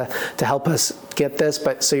botanist to help us get this,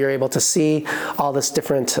 but so you're able to see all this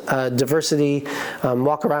different diversity,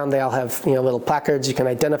 walk around. They all have little placards. You can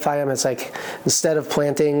identify them. It's like, instead of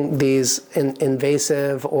planting these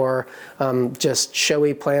invasive or just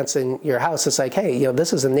showy plants in your house, it's like, hey,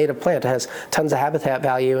 this is a native plant. It has tons of habitat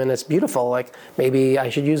value and it's beautiful. Like, maybe I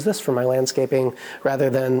should use this for my landscaping rather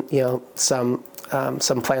than some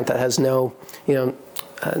plant that has no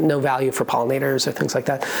no value for pollinators or things like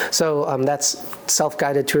that. So that's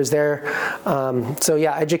self-guided tours there. So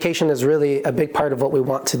yeah, education is really a big part of what we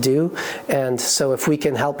want to do. And so if we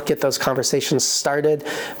can help get those conversations started,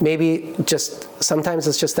 maybe just sometimes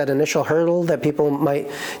it's just that initial hurdle that people might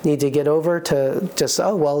need to get over to just,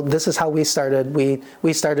 oh, well, this is how we started.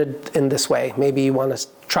 We started in this way. Maybe you want to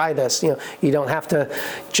try this. You don't have to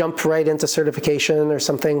jump right into certification or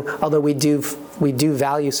something. Although we do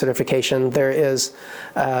value certification. There is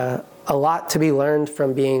a lot to be learned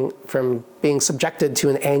from being subjected to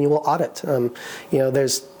an annual audit.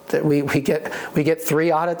 We get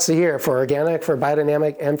 3 audits a year for organic, for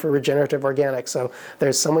biodynamic, and for regenerative organic. So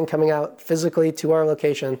there's someone coming out physically to our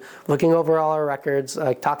location, looking over all our records,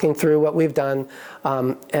 talking through what we've done,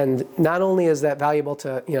 and not only is that valuable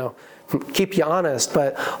to keep you honest,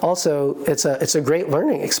 but also it's a great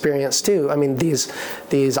learning experience too. I mean, these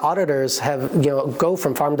auditors have go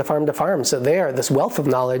from farm to farm to farm, so they are this wealth of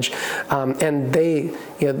knowledge, and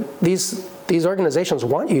these organizations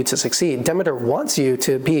want you to succeed. Demeter wants you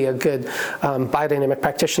to be a good biodynamic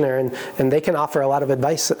practitioner, and they can offer a lot of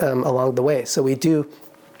advice along the way. So we do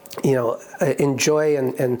enjoy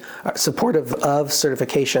and are supportive of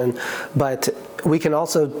certification, but we can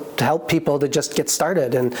also help people to just get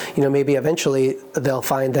started, and maybe eventually they'll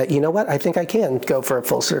find that I think I can go for a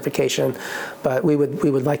full certification. But we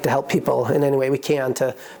would like to help people in any way we can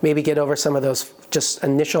to maybe get over some of those just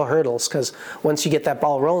initial hurdles, because once you get that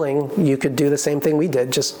ball rolling, you could do the same thing we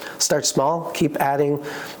did. Just start small, keep adding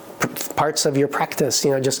parts of your practice,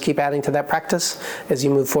 just keep adding to that practice as you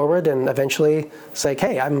move forward, and eventually it's like,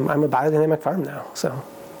 hey, I'm a biodynamic farm now. So,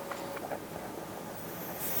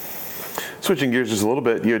 switching gears just a little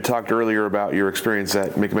bit, you had talked earlier about your experience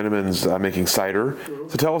at McMinnville's making cider.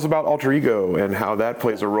 So tell us about Alter Ego and how that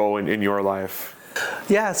plays a role in your life.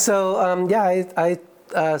 Yeah, so I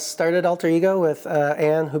started Alter Ego with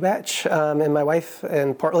Ann Hubach and my wife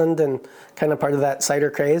in Portland, and kind of part of that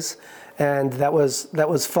cider craze. And that was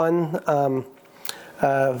fun,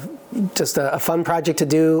 just a fun project to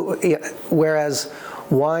do. Whereas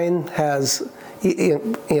wine has,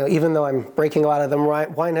 even though I'm breaking a lot of them,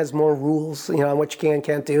 wine has more rules, on what you can and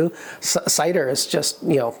can't do. Cider is just,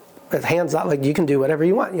 hands out, like you can do whatever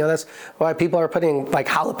you want. That's why people are putting like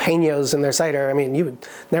jalapenos in their cider. I mean, you would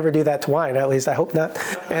never do that to wine, at least I hope not.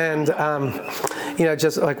 And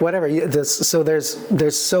just like whatever. So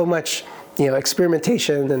there's so much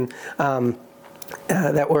experimentation and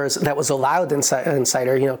that was allowed in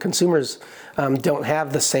cider. Consumers don't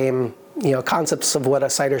have the same concepts of what a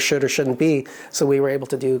cider should or shouldn't be, so we were able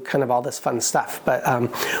to do kind of all this fun stuff. But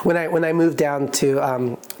when I moved down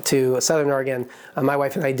to Southern Oregon, my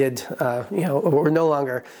wife and I did we're no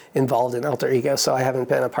longer involved in Alter Ego, so I haven't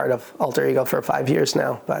been a part of Alter Ego for 5 years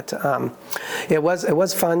now. But it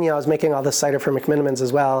was fun. I was making all this cider for McMinnville's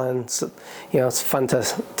as well, and it's fun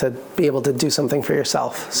to be able to do something for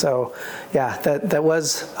yourself. So yeah, that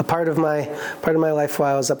was a part of my life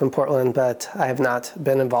while I was up in Portland, but I have not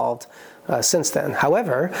been involved since then.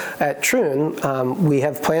 However, at Troon, we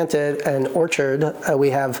have planted an orchard. We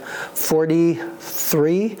have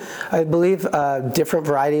 43, I believe, different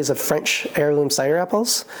varieties of French heirloom cider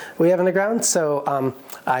apples we have in the ground. So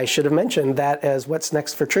I should have mentioned that as what's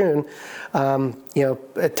next for Troon.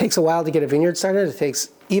 It takes a while to get a vineyard started. It takes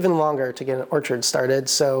even longer to get an orchard started.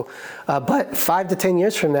 So, but 5 to 10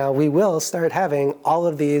 years from now, we will start having all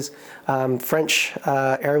of these French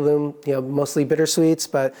heirloom, mostly bittersweets,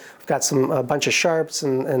 but we've got a bunch of sharps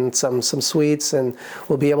and some sweets, and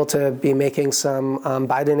we'll be able to be making some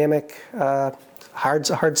biodynamic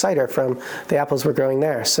hard cider from the apples we're growing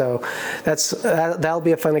there. So that'll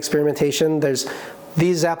be a fun experimentation.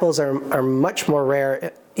 These apples are much more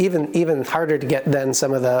rare, even harder to get than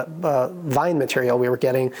some of the vine material we were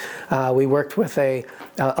getting. We worked with a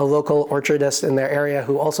local orchardist in their area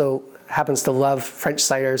who also happens to love French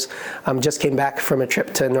ciders. Just came back from a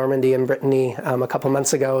trip to Normandy and Brittany a couple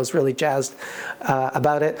months ago. Was really jazzed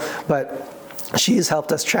about it, but she's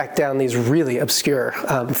helped us track down these really obscure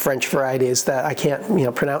French varieties that I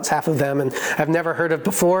can't pronounce half of them, and I've never heard of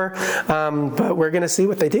before, but we're going to see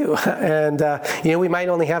what they do. And we might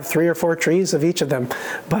only have 3 or 4 trees of each of them,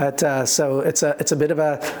 but so it's a bit of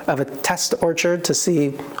a test orchard to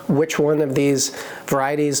see which one of these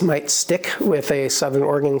varieties might stick with a Southern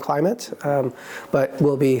Oregon climate, but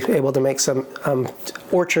we'll be able to make some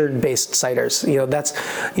orchard-based ciders.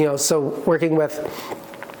 So working with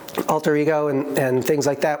Alter Ego and things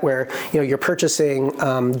like that, where you're purchasing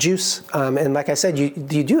juice, and like I said,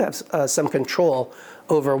 you do have some control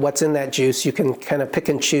over what's in that juice. You can kind of pick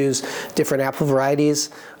and choose different apple varieties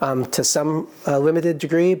to some limited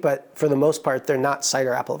degree, but for the most part, they're not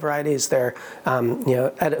cider apple varieties. They're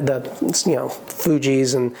the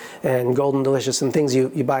Fuji's and Golden Delicious and things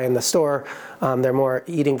you buy in the store. They're more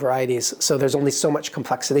eating varieties, so there's only so much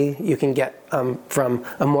complexity you can get from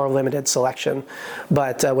a more limited selection.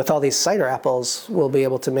 But with all these cider apples, we'll be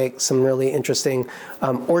able to make some really interesting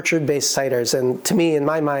orchard-based ciders. And to me, in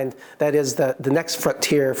my mind, that is the next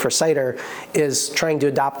frontier for cider, is trying to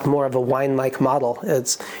adopt more of a wine-like model.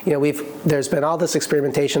 It's, there's been all this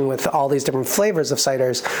experimentation with all these different flavors of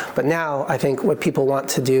ciders, but now I think what people want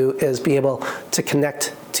to do is be able to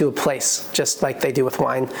connect to a place, just like they do with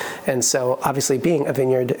wine. And so obviously being a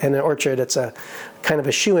vineyard and an orchard, it's a kind of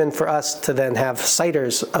a shoe-in for us to then have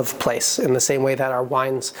ciders of place in the same way that our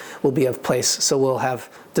wines will be of place. So we'll have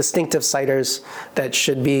distinctive ciders that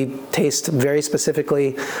should taste very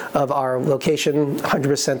specifically of our location,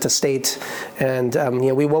 100% estate, and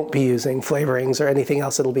we won't be using flavorings or anything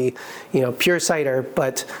else. It'll be pure cider,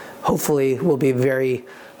 but hopefully will be very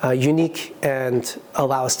unique and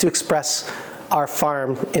allow us to express our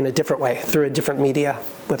farm in a different way, through a different media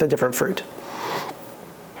with a different fruit.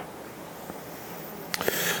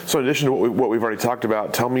 So in addition to what we've already talked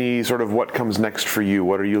about, tell me sort of what comes next for you.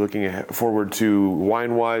 What are you looking forward to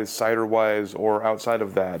wine-wise, cider-wise, or outside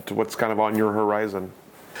of that? What's kind of on your horizon?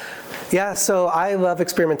 Yeah, so I love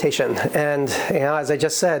experimentation, and as I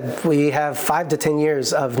just said, we have 5 to 10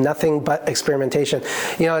 years of nothing but experimentation.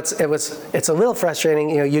 It's a little frustrating.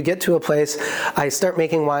 You get to a place, I start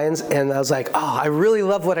making wines, and I was like, oh, I really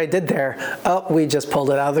love what I did there. Oh, we just pulled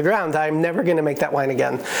it out of the ground. I'm never going to make that wine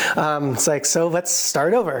again. It's like, so let's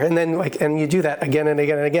start over, and then and you do that again and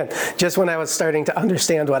again and again. Just when I was starting to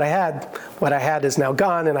understand what I had is now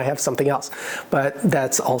gone, and I have something else. But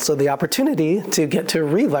that's also the opportunity to get to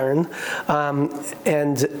relearn.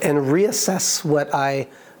 And reassess what I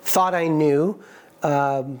thought I knew,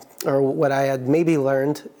 or what I had maybe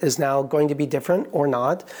learned is now going to be different or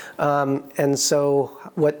not. And so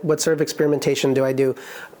what sort of experimentation do I do?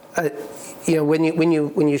 When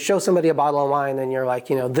you show somebody a bottle of wine and you're like,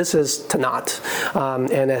 this is Tannat,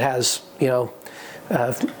 and it has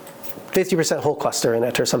 50% whole cluster in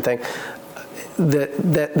it or something.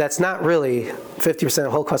 That's not really 50%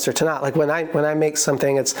 whole cluster Tannat. Like when I make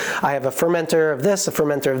something, I have a fermenter of this, a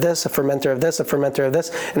fermenter of this, a fermenter of this, a fermenter of this,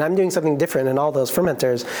 and I'm doing something different in all those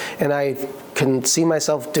fermenters, and I can see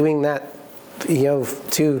myself doing that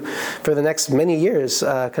for the next many years,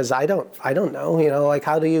 because I don't know, like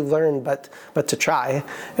how do you learn but to try?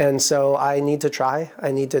 And so I need to try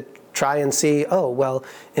and see, oh, well,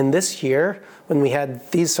 in this year, when we had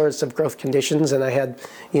these sorts of growth conditions and I had,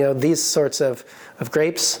 these sorts of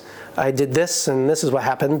grapes, I did this and this is what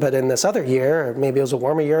happened. But in this other year, or maybe it was a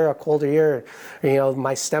warmer year, a colder year, or,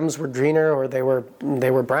 my stems were greener or they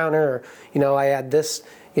were browner, or, I had this,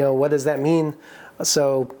 what does that mean?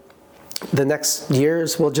 So the next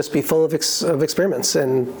years will just be full of experiments.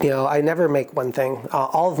 And, I never make one thing.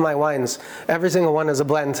 All of my wines, every single one is a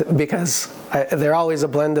blend, because they're always a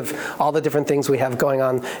blend of all the different things we have going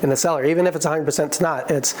on in the cellar. Even if it's 100%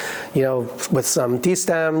 Tannat, it's, with some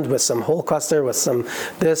destemmed, with some whole cluster, with some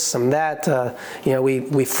this, some that.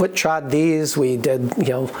 We foot trod these, we did,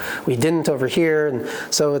 we didn't over here. And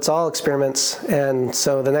so it's all experiments. And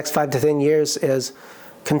so the next 5 to 10 years is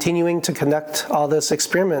continuing to conduct all this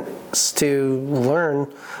experiments to learn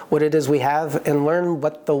what it is we have and learn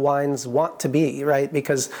what the wines want to be, right?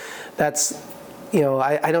 Because that's,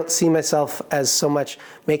 I don't see myself as so much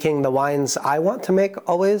making the wines I want to make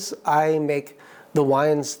always. I make the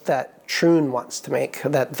wines that Troon wants to make,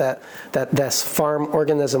 that this farm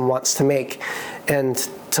organism wants to make. And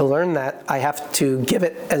to learn that, I have to give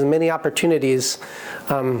it as many opportunities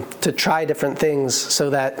to try different things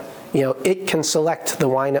so that it can select the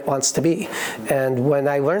wine it wants to be. And when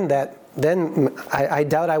I learn that, then I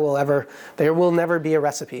doubt there will never be a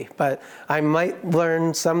recipe, but I might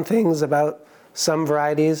learn some things about some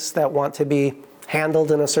varieties that want to be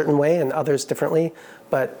handled in a certain way and others differently,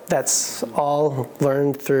 but that's all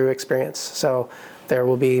learned through experience. So there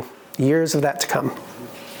will be years of that to come.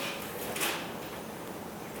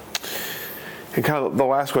 And kind of the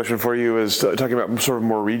last question for you is talking about sort of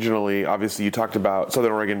more regionally. Obviously, you talked about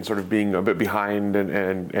Southern Oregon sort of being a bit behind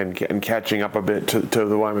and catching up a bit to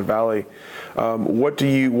the Willamette Valley. What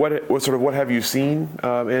have you seen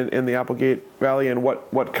in the Applegate Valley, and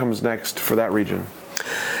what comes next for that region?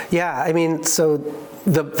 Yeah, I mean, so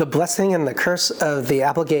the blessing and the curse of the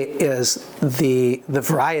Applegate is the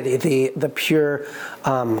variety, the pure,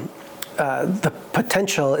 the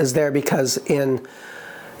potential is there, because in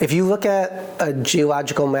if you look at a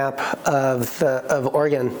geological map of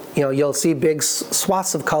Oregon, you'll see big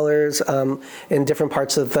swaths of colors in different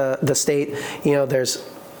parts of the state. There's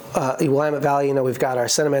Willamette Valley. We've got our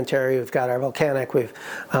sedimentary, we've got our volcanic, we've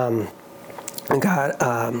got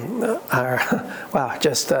our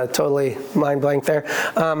just totally mind blank there.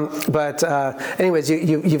 But anyways,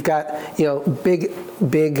 you've got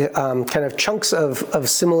big kind of chunks of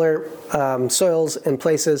similar soils in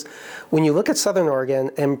places. When you look at Southern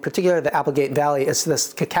Oregon, in particular the Applegate Valley, it's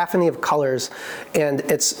this cacophony of colors, and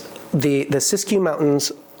it's the Siskiyou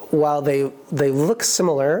Mountains. While they look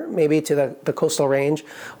similar, maybe to the coastal range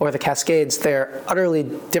or the Cascades, they're utterly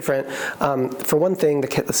different. For one thing, the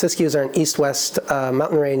Siskiyous are an east-west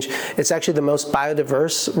mountain range. It's actually the most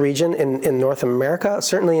biodiverse region in North America,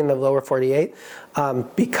 certainly in the lower 48,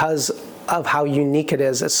 because of how unique it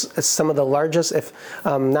is. It's some of the largest, if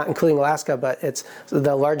not including Alaska, but it's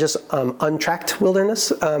the largest untracked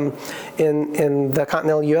wilderness in the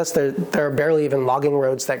continental U.S. There are barely even logging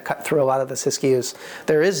roads that cut through a lot of the Siskiyous.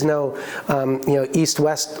 There is no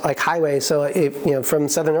east-west like highway. So if, from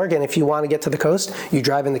Southern Oregon, if you want to get to the coast, you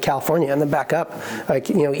drive into California and then back up.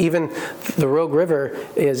 Even the Rogue River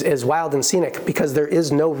is wild and scenic because there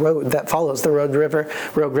is no road that follows the Rogue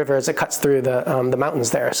River as it cuts through the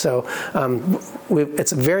mountains there. So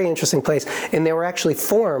it's a very interesting place, and they were actually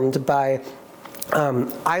formed by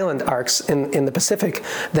island arcs in the Pacific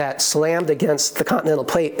that slammed against the continental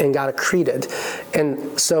plate and got accreted.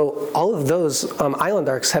 And so all of those island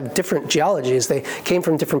arcs have different geologies. They came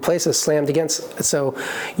from different places, slammed against. So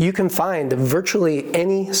you can find virtually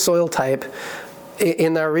any soil type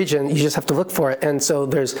in our region. You just have to look for it. And so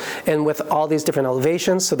and with all these different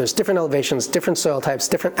elevations, so there's different elevations, different soil types,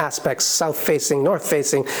 different aspects, south facing, north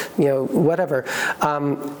facing, whatever.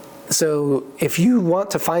 So if you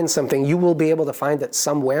want to find something, you will be able to find it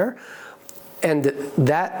somewhere. And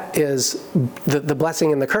that is the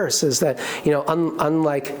blessing and the curse, is that,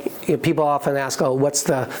 unlike people often ask, oh, what's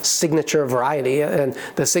the signature variety? And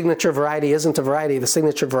the signature variety isn't a variety. The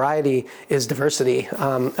signature variety is diversity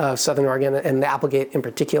of Southern Oregon and the Applegate in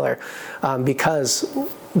particular, because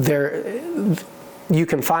you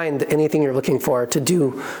can find anything you're looking for to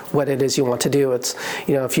do what it is you want to do. It's,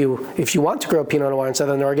 if you want to grow Pinot Noir in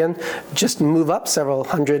Southern Oregon, just move up several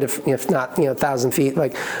hundred, if not 1,000 feet.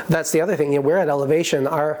 Like, that's the other thing. We're at elevation.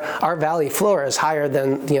 Our valley floor is higher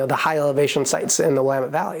than the high elevation sites in the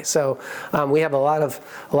Willamette Valley. So we have a lot of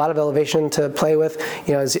elevation to play with.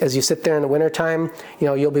 As you sit there in the wintertime,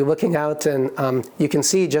 you'll be looking out and you can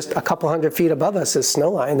see just a couple hundred feet above us is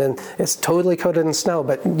snow line, and it's totally coated in snow.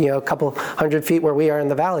 But a couple hundred feet where we are in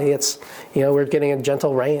the valley, it's we're getting a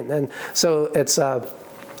gentle rain, and so it's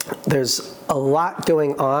there's a lot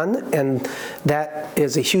going on, and that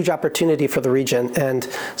is a huge opportunity for the region. And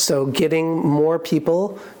so getting more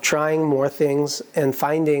people trying more things and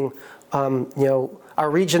finding,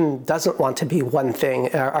 our region doesn't want to be one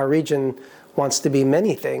thing. Our region wants to be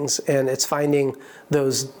many things, and it's finding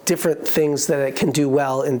those different things that it can do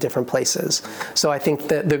well in different places. So I think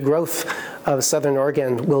that the growth of Southern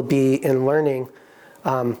Oregon will be in learning,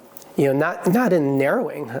 not in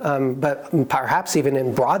narrowing, but perhaps even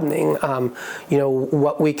in broadening,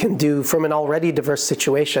 what we can do from an already diverse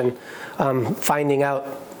situation, finding out,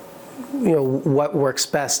 what works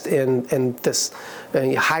best in this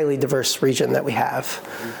highly diverse region that we have.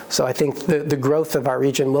 So I think the growth of our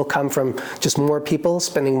region will come from just more people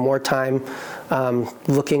spending more time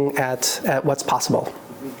looking at what's possible.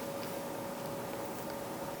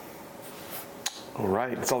 All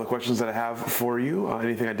right, that's all the questions that I have for you.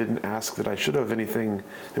 Anything I didn't ask that I should have? Anything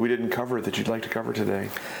that we didn't cover that you'd like to cover today?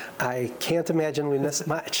 I can't imagine we missed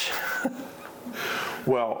much.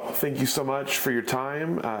 Well, thank you so much for your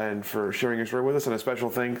time and for sharing your story with us, and a special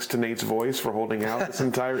thanks to Nate's Voice for holding out this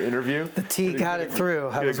entire interview. The T got it through.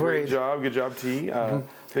 I was worried. Good job, T.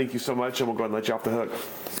 Thank you so much, and we'll go ahead and let you off the hook.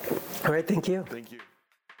 All right, thank you. Thank you.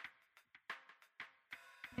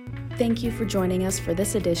 Thank you for joining us for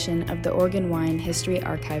this edition of the Oregon Wine History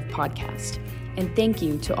Archive podcast. And thank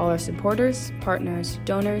you to all our supporters, partners,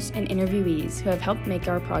 donors, and interviewees who have helped make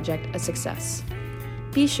our project a success.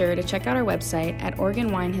 Be sure to check out our website at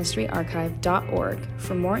OregonWineHistoryArchive.org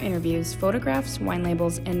for more interviews, photographs, wine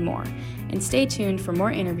labels, and more. And stay tuned for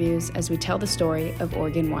more interviews as we tell the story of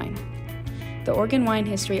Oregon wine. The Oregon Wine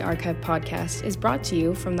History Archive podcast is brought to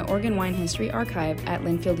you from the Oregon Wine History Archive at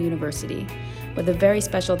Linfield University, with a very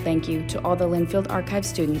special thank you to all the Linfield Archive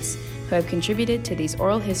students who have contributed to these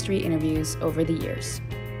oral history interviews over the years.